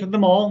 We didn't get to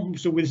them all,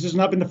 so this has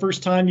not been the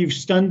first time you've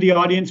stunned the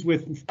audience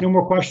with no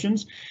more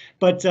questions.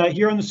 But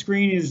here on the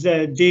screen is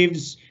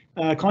Dave's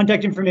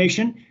contact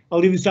information. I'll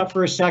leave this up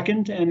for a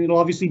second, and it'll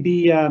obviously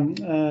be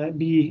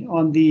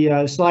on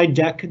the slide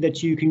deck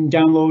that you can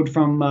download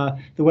from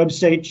the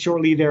website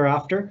shortly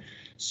thereafter.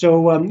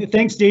 So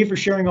thanks, Dave, for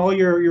sharing all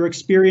your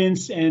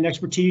experience and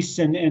expertise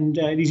and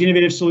these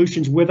innovative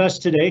solutions with us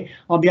today.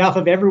 On behalf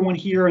of everyone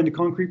here in the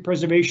Concrete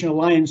Preservation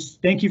Alliance,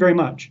 thank you very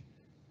much.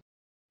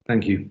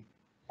 Thank you.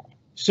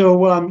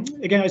 So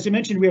again, as I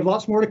mentioned, we have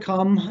lots more to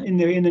come in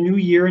the new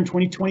year in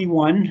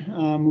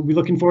 2021. We'll be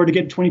looking forward to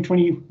getting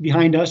 2020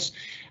 behind us.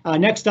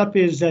 Next up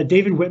is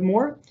David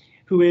Whitmore,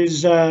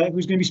 who's going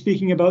to be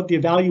speaking about the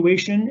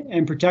evaluation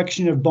and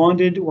protection of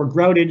bonded or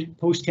grouted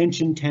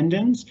post-tension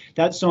tendons.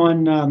 That's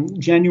on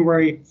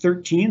January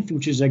 13th,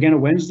 which is again a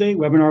Wednesday,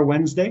 webinar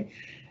Wednesday.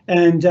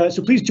 And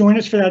so please join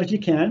us for that if you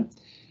can.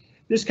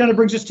 This kind of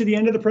brings us to the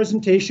end of the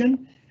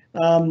presentation.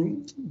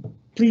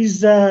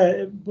 Please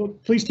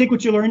take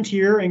what you learned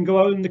here and go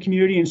out in the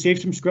community and save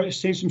some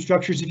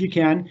structures if you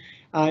can.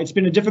 It's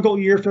been a difficult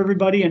year for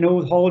everybody. I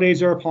know the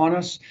holidays are upon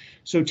us,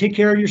 so take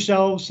care of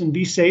yourselves and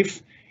be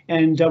safe.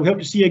 And we hope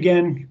to see you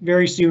again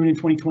very soon in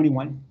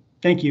 2021.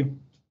 Thank you.